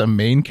Beetlejuice a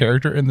main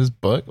character in this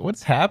book?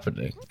 What's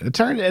happening? it.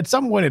 At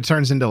some point it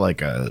turns into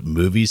like a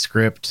movie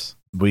script.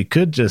 We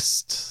could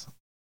just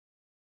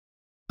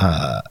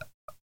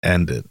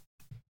end it.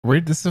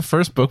 This is the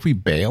first book we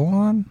bail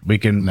on? We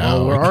can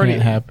No, we're it already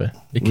can't happen.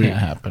 It we- can't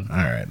happen. All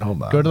right,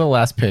 hold on. Go to the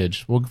last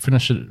page. We'll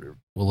finish it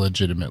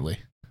legitimately.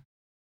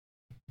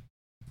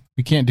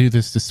 We can't do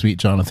this to sweet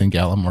Jonathan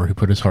Gallimore, who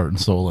put his heart and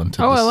soul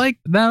into Oh, this. I like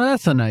that.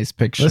 That's a nice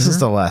picture. This is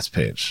the last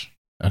page.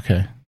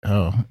 Okay.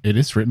 Oh, it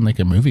is written like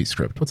a movie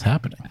script. What's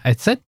happening? It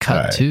said cut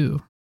All right.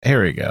 too.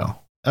 Here we go.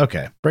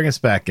 Okay, bring us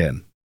back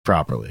in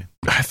properly.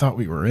 I thought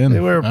we were in. They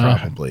were Oh.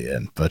 probably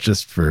in, but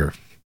just for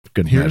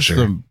good Here's measure.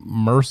 the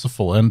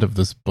merciful end of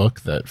this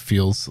book that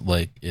feels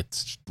like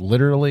it's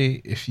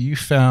literally if you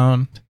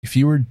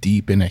were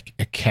deep in a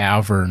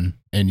cavern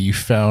and you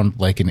found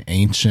like an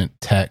ancient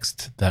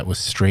text that was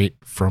straight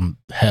from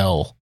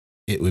hell,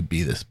 it would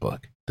be this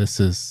book. This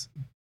is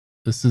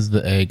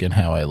The Egg and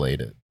How I Laid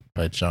It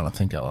by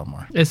Jonathan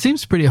Gallimore. It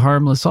seems pretty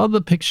harmless. All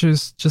the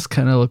pictures just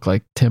kind of look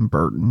like Tim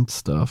Burton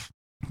stuff.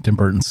 Tim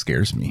Burton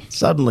scares me.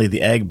 Suddenly,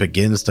 the egg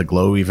begins to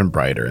glow even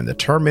brighter, and the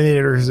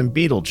Terminators and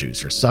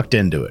Beetlejuice are sucked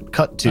into it.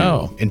 Cut to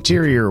Oh.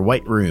 interior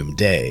white room,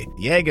 day.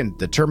 The egg and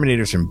the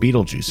Terminators from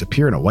Beetlejuice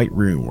appear in a white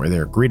room where they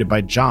are greeted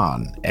by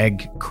John,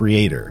 egg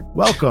creator.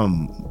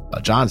 Welcome,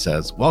 John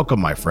says.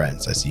 Welcome, my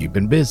friends. I see you've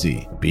been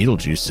busy.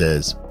 Beetlejuice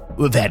says,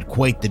 we've had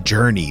quite the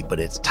journey, but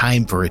it's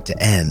time for it to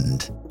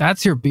end.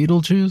 That's your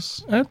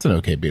Beetlejuice? That's an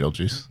okay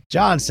Beetlejuice.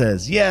 John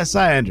says, yes,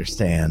 I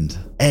understand.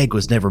 Egg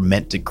was never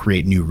meant to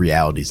create new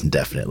realities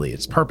indefinitely.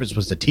 Its purpose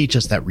was to teach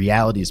us that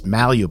reality is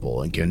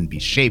malleable and can be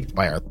shaped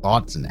by our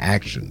thoughts and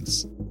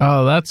actions.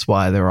 Oh, that's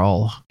why they're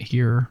all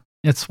here.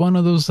 It's one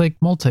of those like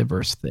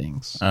multiverse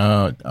things.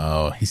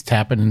 Oh, he's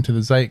tapping into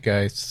the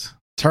zeitgeist.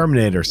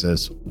 Terminator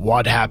says,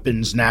 what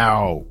happens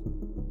now?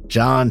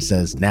 John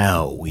says,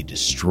 now we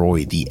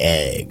destroy the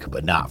egg,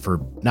 but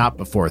not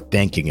before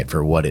thanking it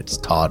for what it's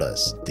taught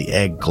us. The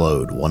egg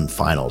glowed one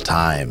final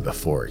time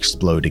before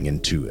exploding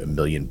into a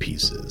million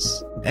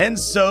pieces. And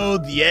so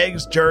the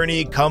egg's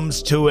journey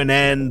comes to an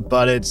end,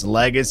 but its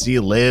legacy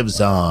lives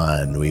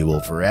on. We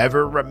will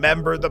forever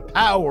remember the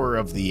power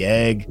of the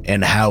egg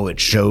and how it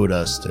showed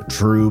us the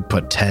true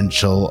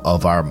potential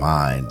of our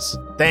minds.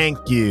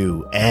 Thank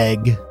you,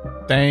 egg.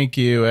 Thank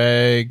you,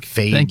 Egg.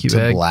 Fade Thank you,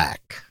 to egg.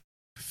 black.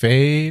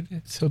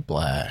 Fade to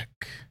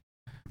black.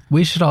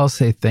 We should all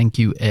say thank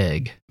you,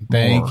 egg.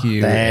 Thank More.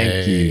 you. Thank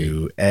Egg.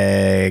 you,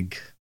 egg.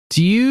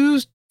 Do you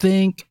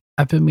think,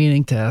 I've been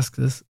meaning to ask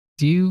this,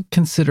 do you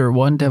consider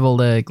one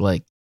deviled egg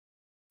like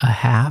a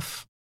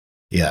half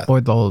Yeah.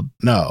 or the whole?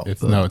 No.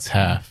 It's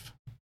half.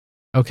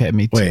 Okay,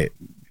 me too. Wait.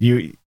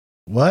 You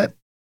what?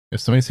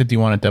 If somebody said, "Do you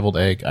want a deviled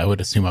egg?" I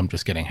would assume I'm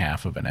just getting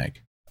half of an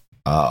egg.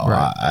 Oh.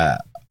 Right.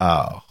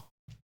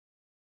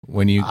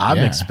 When you, I'm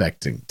yeah,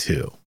 expecting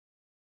 2.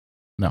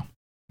 No.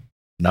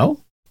 No?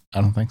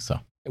 I don't think so.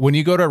 When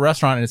you go to a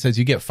restaurant and it says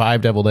you get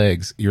 5 deviled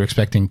eggs, you're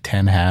expecting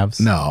 10 halves.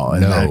 No.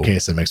 In No. that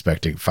case, I'm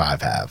expecting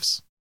 5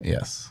 halves.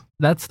 Yes.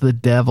 That's the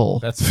devil.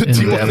 That's the in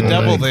deal with the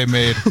devil egg. they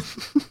made.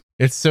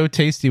 It's so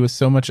tasty with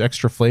so much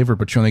extra flavor,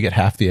 but you only get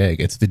half the egg.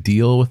 It's the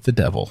deal with the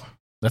devil.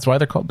 That's why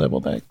they're called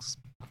deviled eggs.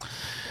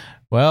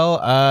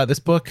 Well, this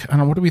book, I don't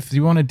know, what do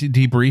you want to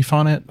debrief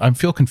on it? I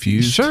feel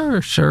confused.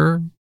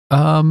 Sure.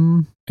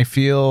 I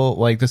feel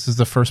like this is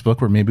the first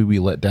book where maybe we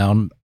let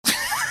down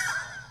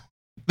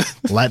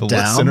Let the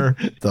down listener,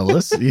 the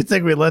listen. You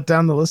think we let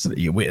down the listener?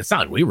 It's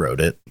not like we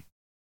wrote it.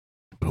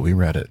 but we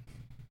read it.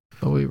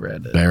 But we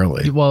read it.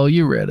 Barely. Well,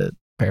 you read it,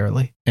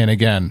 barely. And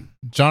again,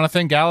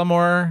 Jonathan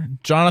Gallimore.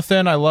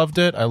 Jonathan, I loved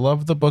it. I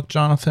loved the book,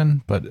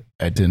 Jonathan, but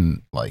I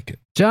didn't like it.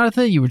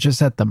 Jonathan, you were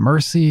just at the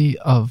mercy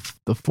of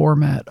the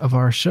format of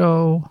our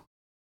show,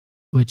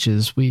 which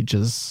is we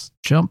just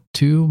jump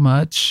too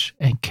much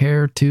and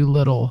care too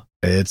little.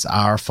 It's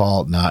our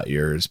fault, not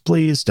yours.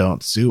 Please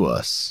don't sue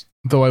us.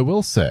 Though I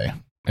will say,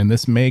 and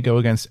this may go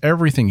against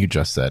everything you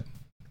just said,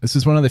 this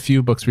is one of the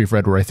few books we've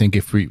read where I think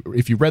if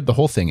you read the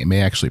whole thing, it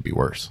may actually be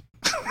worse.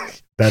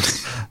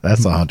 That's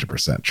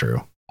 100%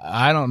 true.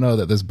 I don't know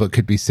that this book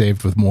could be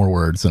saved with more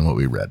words than what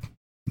we read.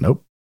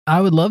 Nope.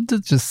 I would love to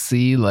just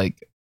see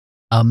like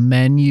a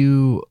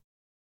menu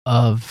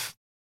of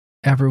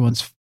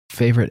everyone's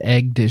favorite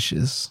egg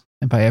dishes.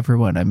 And by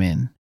everyone, I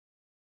mean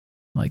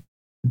like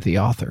the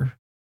author.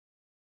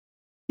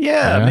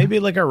 Yeah, Yeah. maybe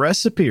like a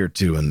recipe or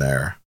two in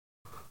there.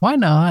 Why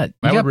not? You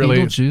That got would really-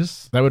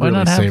 Beetlejuice. that would Why really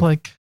not have save-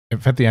 like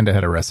If at the end it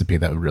had a recipe,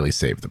 that would really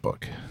save the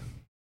book.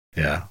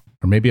 Yeah.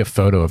 Or maybe a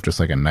photo of just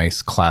like a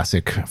nice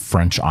classic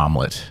French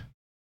omelet.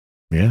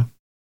 Yeah.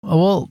 oh,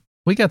 well,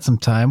 we got some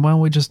time. Why don't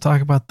we just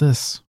talk about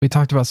this? We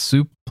talked about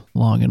soup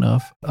long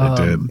enough. It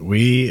did.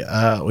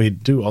 We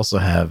do also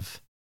have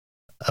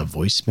a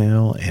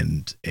voicemail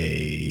and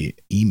a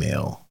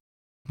email.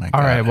 My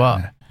All right,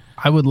 well,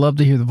 I would love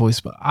to hear the voice,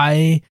 but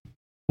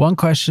one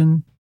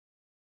question: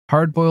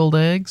 hard-boiled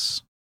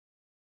eggs,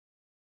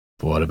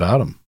 What about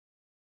them?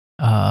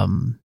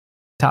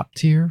 top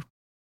tier.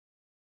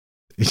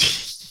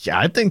 Yeah,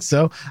 I think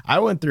so. I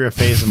went through a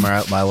phase in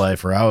my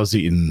life where I was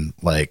eating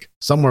like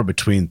somewhere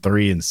between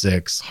 3 and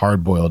 6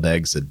 hard-boiled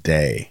eggs a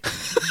day.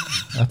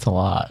 that's a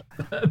lot.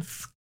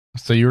 That's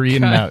So you were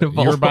eating Kind out. of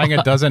You were a buying a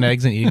lot. dozen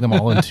eggs and eating them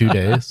all in 2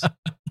 days.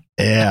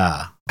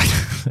 Yeah.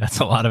 That's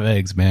a lot of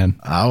eggs, man.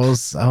 I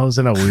was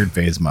in a weird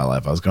phase of my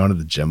life. I was going to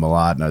the gym a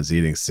lot and I was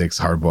eating 6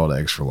 hard-boiled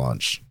eggs for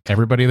lunch.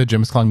 Everybody at the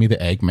gym is calling me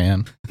the egg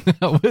man.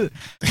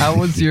 how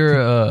was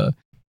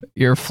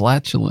your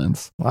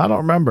flatulence? Well, I don't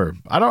remember.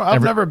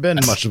 I've never been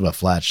much of a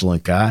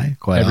flatulent guy,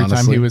 quite Every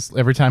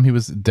honestly. time he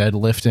was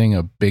deadlifting,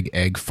 a big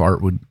egg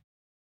fart would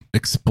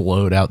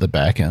explode out the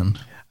back end.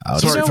 I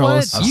was, Sorry, you know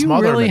fellas. what? I You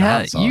smothered really in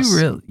hot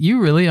sauce.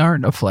 you really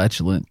aren't a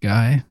flatulent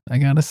guy. I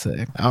gotta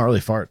say. I don't really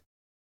fart.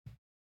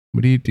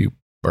 What do you do?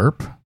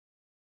 Burp?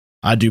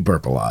 I do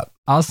burp a lot.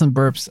 Austin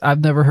burps. I've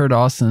never heard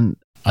Austin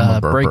I'm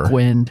a break burper.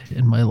 wind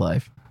in my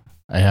life.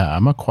 Yeah,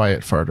 I'm a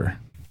quiet farter.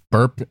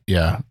 Burp?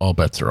 Yeah, all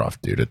bets are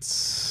off, dude.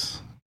 It's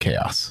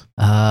chaos.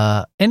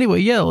 Anyway,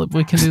 yeah,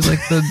 we can do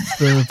like the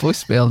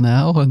voicemail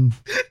now and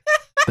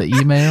the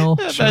email.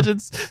 Sure. Imagine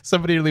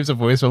somebody leaves a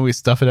voice when we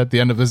stuff it at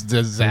the end of this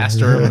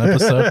disaster of an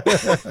episode.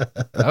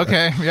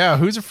 Okay, yeah.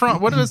 Who's in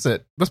front? What is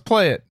it? Let's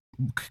play it.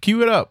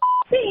 Cue it up.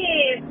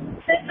 Hey,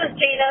 this is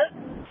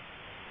Gina.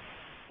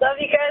 Love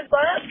you guys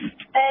lots.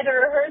 I had to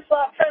rehearse a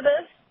lot for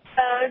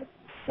this.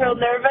 Real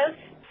nervous.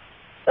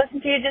 Listen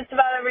to you just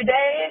about every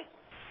day.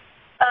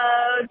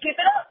 Keep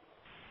it up.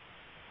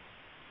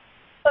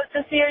 Hope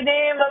to see your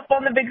name up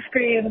on the big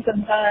screen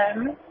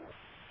sometime.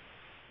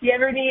 You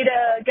ever need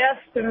a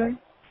guest and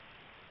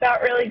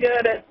not really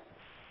good at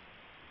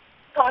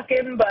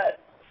talking, but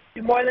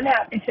be more than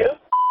happy to.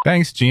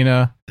 Thanks,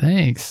 Gina.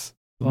 Thanks.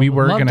 We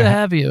were love gonna to ha-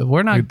 have you.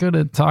 We're not we- good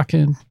at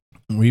talking.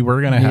 We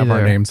were going to have our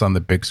Neither. names on the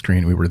big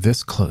screen. We were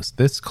this close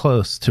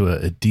to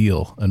a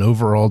deal, an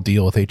overall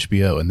deal with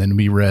HBO. And then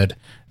we read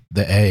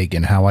The Egg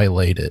and How I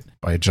Laid It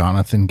by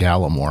Jonathan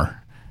Gallimore,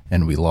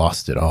 and we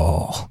lost it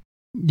all.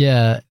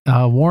 Yeah,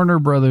 Warner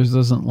Brothers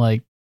doesn't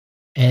like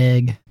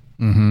egg.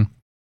 Mm-hmm.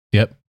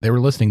 Yep. They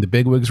were listening. The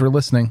bigwigs were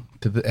listening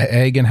to The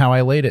Egg and How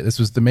I Laid It. This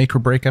was the make or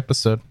break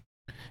episode.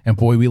 And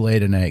boy, we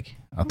laid an egg.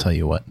 I'll tell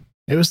you what.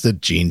 It was the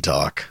Gene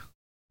talk.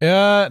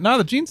 No,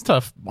 the Gene's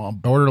tough. Well,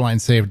 borderline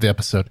saved the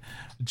episode.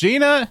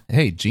 Gina.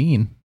 Hey,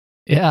 Gene.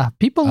 Yeah,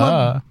 people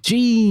love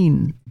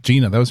Gene.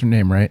 Gina, that was her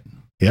name, right?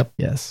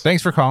 Yes.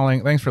 Thanks for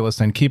calling. Thanks for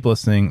listening. Keep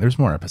listening. There's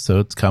more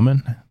episodes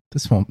coming.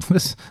 This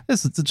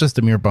is just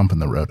a mere bump in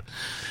the road.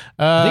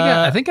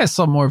 I think I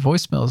saw more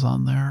voicemails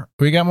on there.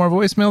 We got more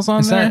voicemails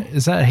on there.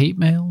 Is that hate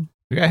mail?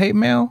 We got hate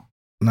mail.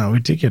 No, we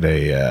did get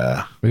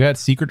We got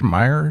secret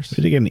admirers.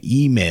 we did get an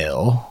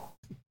email.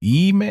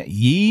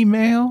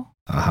 Email.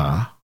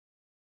 Uh-huh.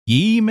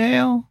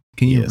 Email.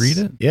 Can you read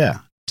it? Yeah.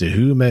 To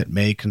whom it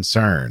may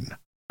concern.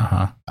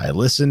 Uh-huh. I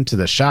listened to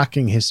the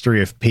shocking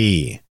history of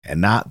P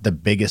and not the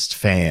biggest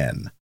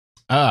fan.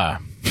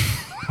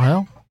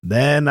 Well,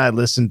 Then I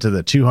listened to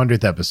the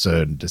 200th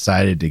episode and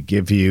decided to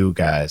give you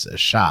guys a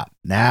shot.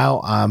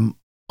 Now I'm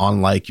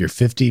on like your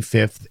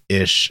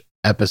 55th-ish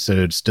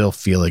episode, still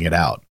feeling it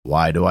out.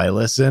 Why do I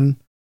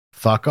listen?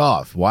 Fuck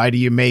off. Why do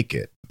you make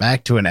it?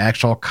 Back to an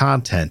actual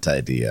content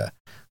idea.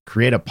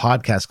 Create a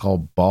podcast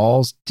called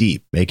Balls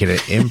Deep. Make it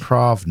an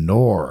improv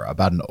noir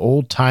about an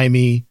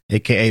old-timey,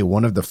 aka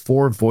one of the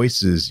 4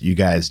 voices you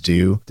guys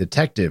do,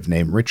 detective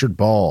named Richard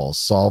Balls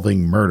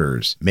solving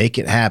murders. Make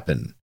it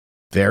happen.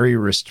 Very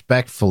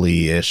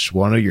respectfully-ish,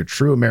 one of your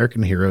true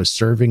American heroes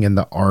serving in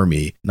the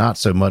army, not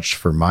so much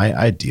for my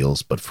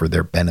ideals, but for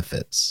their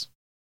benefits.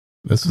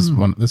 This is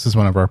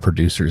one of our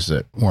producers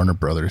at Warner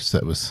Brothers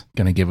that was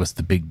going to give us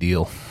the big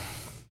deal.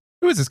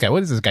 Who is this guy?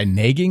 What is this guy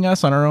nagging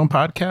us on our own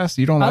podcast?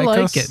 You don't like us? I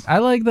like it. I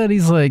like that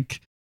he's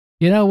like,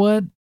 you know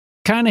what?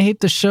 Kind of hate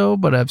the show,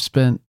 but I've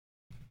spent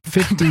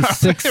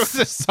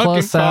 56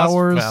 plus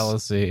hours.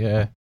 Fallacy,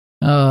 yeah.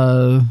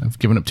 I've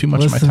given up too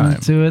much of my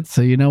time to it.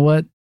 So you know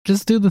what?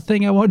 Just do the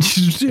thing I want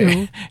you to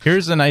do.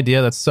 Here's an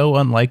idea that's so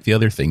unlike the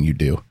other thing you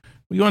do.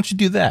 Why don't you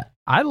do that?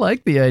 I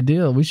like the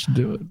idea. We should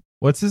do it.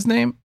 What's his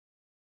name?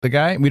 The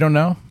guy? We don't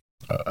know.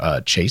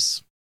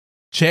 Chase.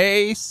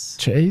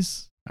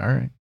 Chase. All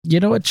right. You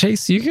know what,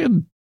 Chase?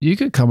 You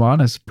could come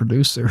on as a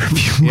producer if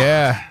you want.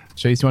 Yeah.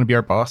 Chase, you want to be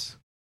our boss?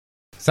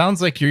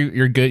 Sounds like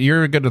you're good.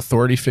 You're a good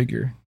authority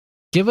figure.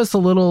 Give us a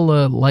little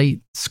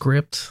light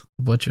script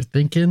of what you're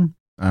thinking.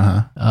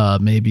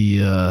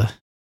 Maybe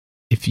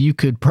if you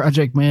could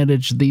project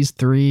manage these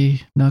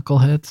 3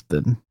 knuckleheads,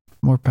 then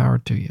more power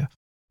to you.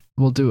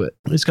 We'll do it.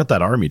 He's got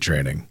that army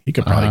training. He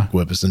could probably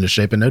whip us into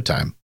shape in no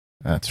time.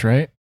 That's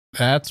right.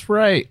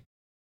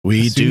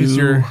 We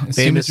do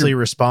famously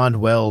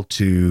respond well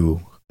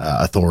to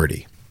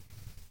authority.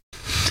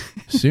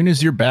 As soon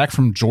as you're back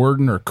from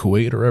Jordan or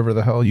Kuwait or wherever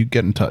the hell, you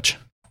get in touch.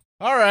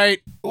 All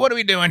right. What are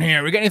we doing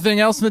here? We got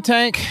anything else in the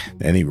tank?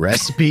 Any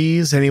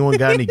recipes? Anyone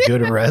got any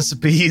good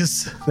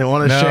recipes they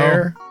want to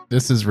share?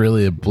 This is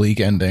really a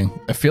bleak ending.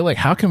 I feel like,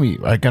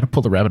 I got to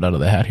pull the rabbit out of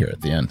the hat here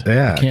at the end.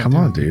 Yeah, come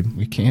on, dude.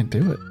 We can't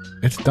do it.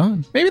 It's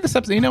done. Maybe this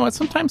episode, you know what?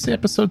 Sometimes the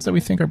episodes that we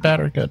think are bad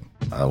are good.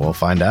 We'll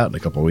find out in a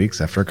couple of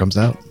weeks after it comes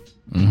out.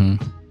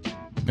 Mm-hmm.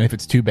 And if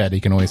it's too bad,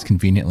 you can always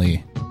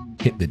conveniently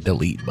hit the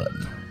delete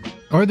button.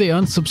 Or the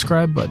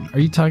unsubscribe button. Are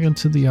you talking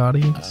to the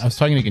audience? I was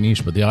talking to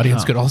Ganesh, but the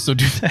audience could also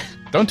do that.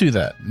 Don't do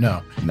that.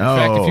 No. In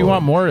fact, if you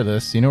want more of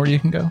this, you know where you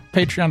can go?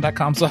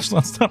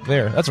 Patreon.com/Let's Stop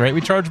There. That's right.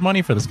 We charge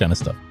money for this kind of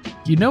stuff.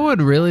 You know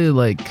what really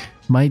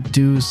might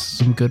do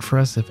some good for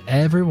us? If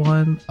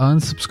everyone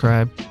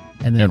unsubscribed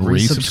and then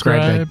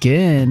resubscribe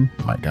again.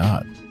 Oh my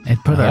God.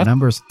 And put our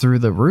numbers through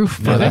the roof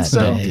for that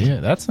day.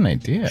 That's an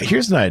idea.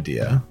 Here's an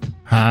idea.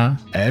 Huh?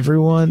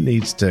 Everyone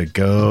needs to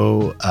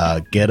go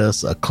get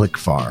us a click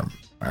farm.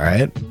 All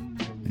right?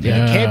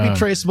 Yeah. It can't be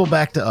traceable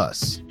back to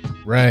us.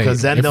 Right.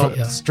 Because then they'll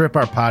strip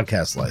our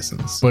podcast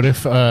license. But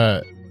if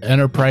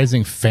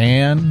enterprising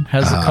fan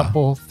has a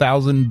couple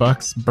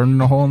 $1,000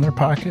 burning a hole in their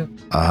pocket,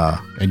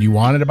 and you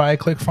wanted to buy a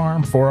click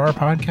farm for our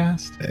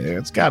podcast,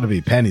 it's got to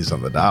be pennies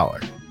on the dollar.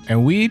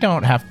 And we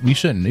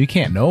shouldn't. You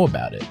can't know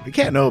about it. We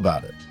can't know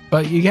about it.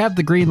 But you have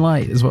the green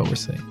light, is what we're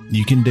saying.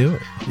 You can do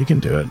it. You can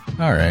do it.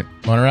 All right.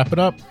 Want to wrap it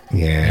up?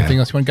 Yeah. Anything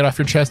else you want to get off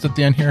your chest at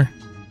the end here?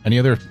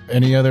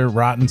 Any other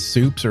rotten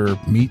soups or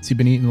meats you've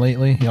been eating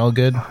lately? You all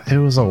good? It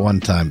was a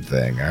one-time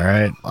thing, all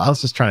right? I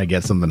was just trying to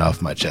get something off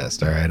my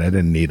chest, all right? I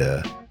didn't need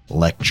a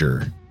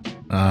lecture.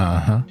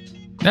 Uh-huh.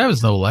 That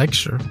was no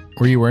lecture.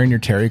 Were you wearing your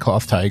terry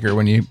cloth tiger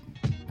when you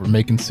were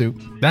making soup?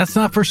 That's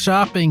not for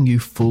shopping, you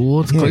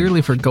fool. It's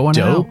clearly for going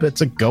out.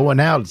 It's a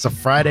going out. It's a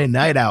Friday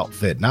night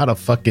outfit, not a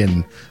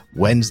fucking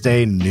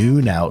Wednesday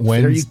noon outfit.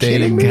 Wednesday Are you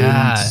kidding me?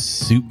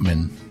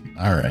 Soupman.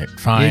 All right,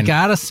 fine. You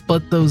gotta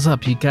split those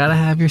up. You gotta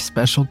have your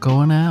special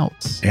going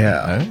out.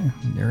 Yeah.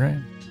 You're right.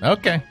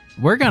 Okay.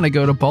 We're gonna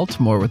go to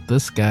Baltimore with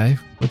this guy,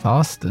 with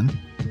Austin.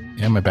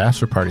 Yeah, my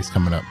bachelor party's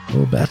coming up. A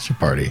little bachelor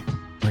party.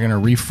 We're gonna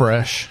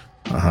refresh.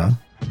 Uh-huh.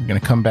 We're gonna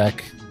come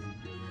back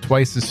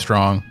twice as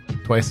strong,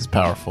 twice as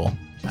powerful.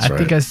 I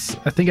think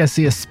I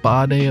see a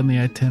spa day on the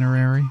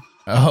itinerary.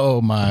 Oh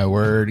my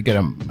word!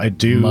 I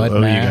do owe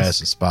you guys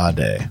a spa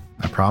day.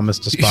 I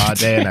promised a spa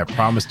day, and I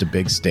promised a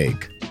big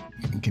steak.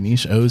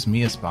 Ganesh owes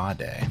me a spa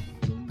day.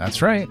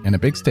 That's right, and a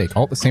big steak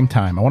all at the same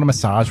time. I want a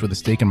massage with a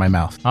steak in my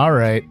mouth. All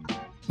right,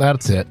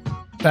 that's it.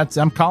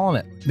 I'm calling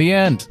it. The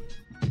end.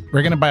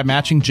 We're gonna buy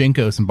matching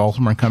Jinkos in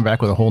Baltimore and come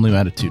back with a whole new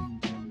attitude.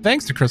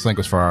 Thanks to Chris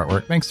Linquist for our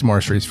artwork. Thanks to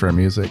Morris Reese for our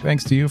music.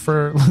 Thanks to you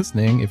for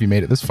listening. If you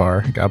made it this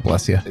far, God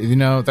bless you.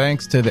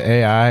 Thanks to the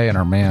AI and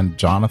our man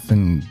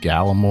Jonathan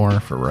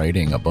Gallimore for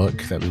writing a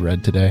book that we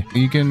read today.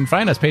 You can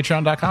find us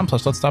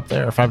patreon.com/Let's Stop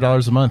There.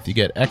 $5 a month. You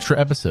get extra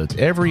episodes.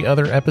 Every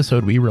other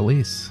episode we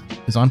release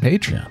is on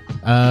Patreon.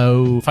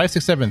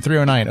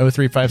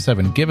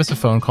 567-309-0357. Give us a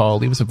phone call.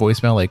 Leave us a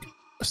voicemail like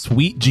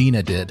Sweet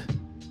Gina did.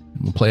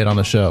 We'll play it on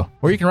the show.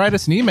 Or you can write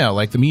us an email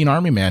like the mean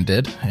army man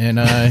did and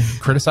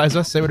criticize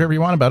us, say whatever you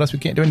want about us. We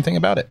can't do anything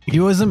about it. He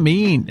wasn't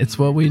mean. It's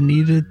what we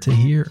needed to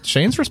hear.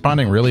 Shane's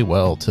responding really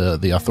well to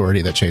the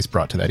authority that Chase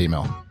brought to that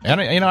email. And,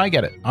 I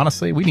get it.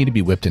 Honestly, we need to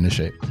be whipped into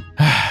shape.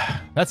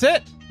 That's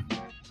it.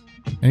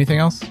 Anything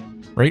else?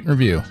 Rate and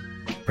review.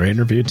 Rate and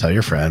review, tell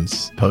your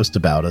friends, post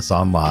about us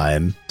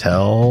online,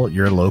 tell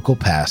your local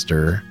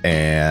pastor,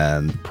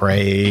 and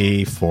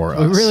pray for us.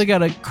 We really got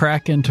to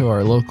crack into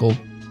our local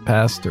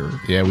pastor.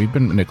 Yeah, we've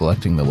been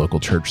neglecting the local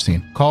church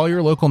scene. Call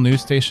your local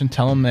news station.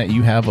 Tell them that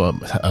you have a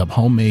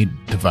homemade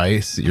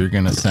device that you're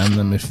going to send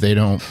them if they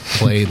don't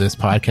play this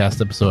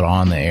podcast episode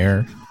on the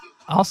air.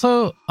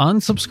 Also,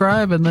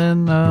 unsubscribe and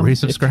then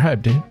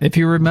Resubscribe, dude. If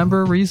you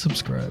remember,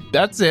 resubscribe.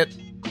 That's it.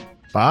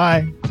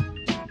 Bye.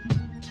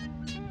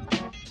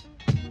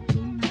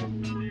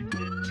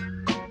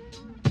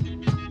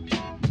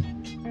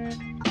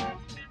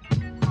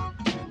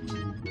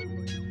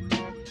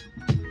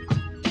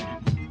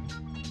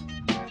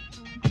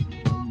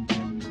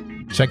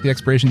 Check the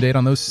expiration date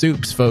on those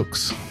soups,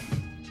 folks,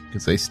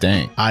 because they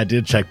stink. I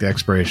did check the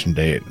expiration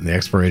date, and the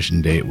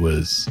expiration date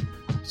was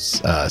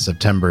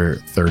September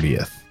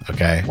 30th.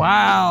 Okay.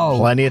 Wow.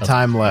 Plenty of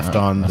time left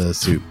on the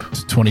soup.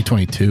 It's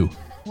 2022.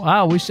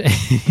 Wow. We should.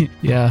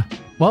 Yeah.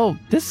 Well,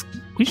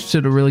 we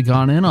should have really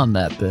gone in on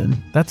that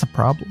then. That's a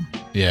problem.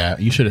 Yeah,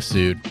 you should have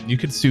sued. You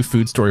could sue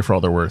Food Story for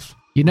all they're worth.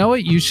 You know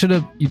what? You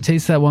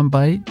taste that one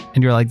bite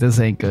and you're like, this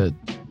ain't good.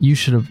 You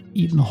should have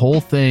eaten the whole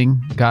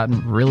thing,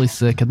 gotten really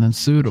sick, and then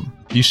sued them.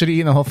 You should have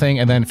eaten the whole thing,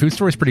 and then Food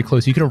Story's pretty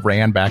close. You could have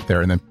ran back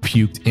there and then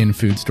puked in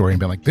Food Story and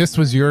been like, this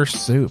was your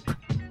soup.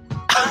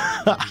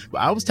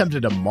 I was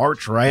tempted to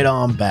march right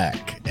on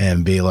back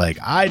and be like,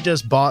 I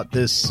just bought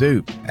this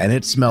soup and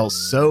it smells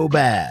so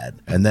bad.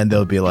 And then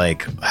they'll be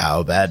like,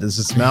 how bad does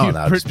it smell? And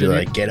I'll just be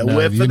like, get a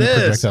whiff of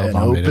this and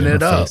open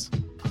it up.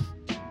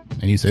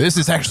 And you say, this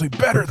is actually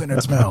better than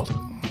it smelled.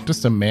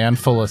 Just a man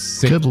full of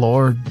sick, Good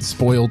Lord.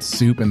 spoiled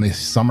soup in the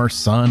summer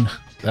sun.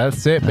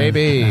 That's it,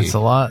 baby. That's a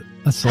lot.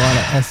 That's a lot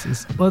of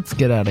S's. Let's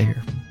get out of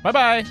here.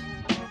 Bye-bye.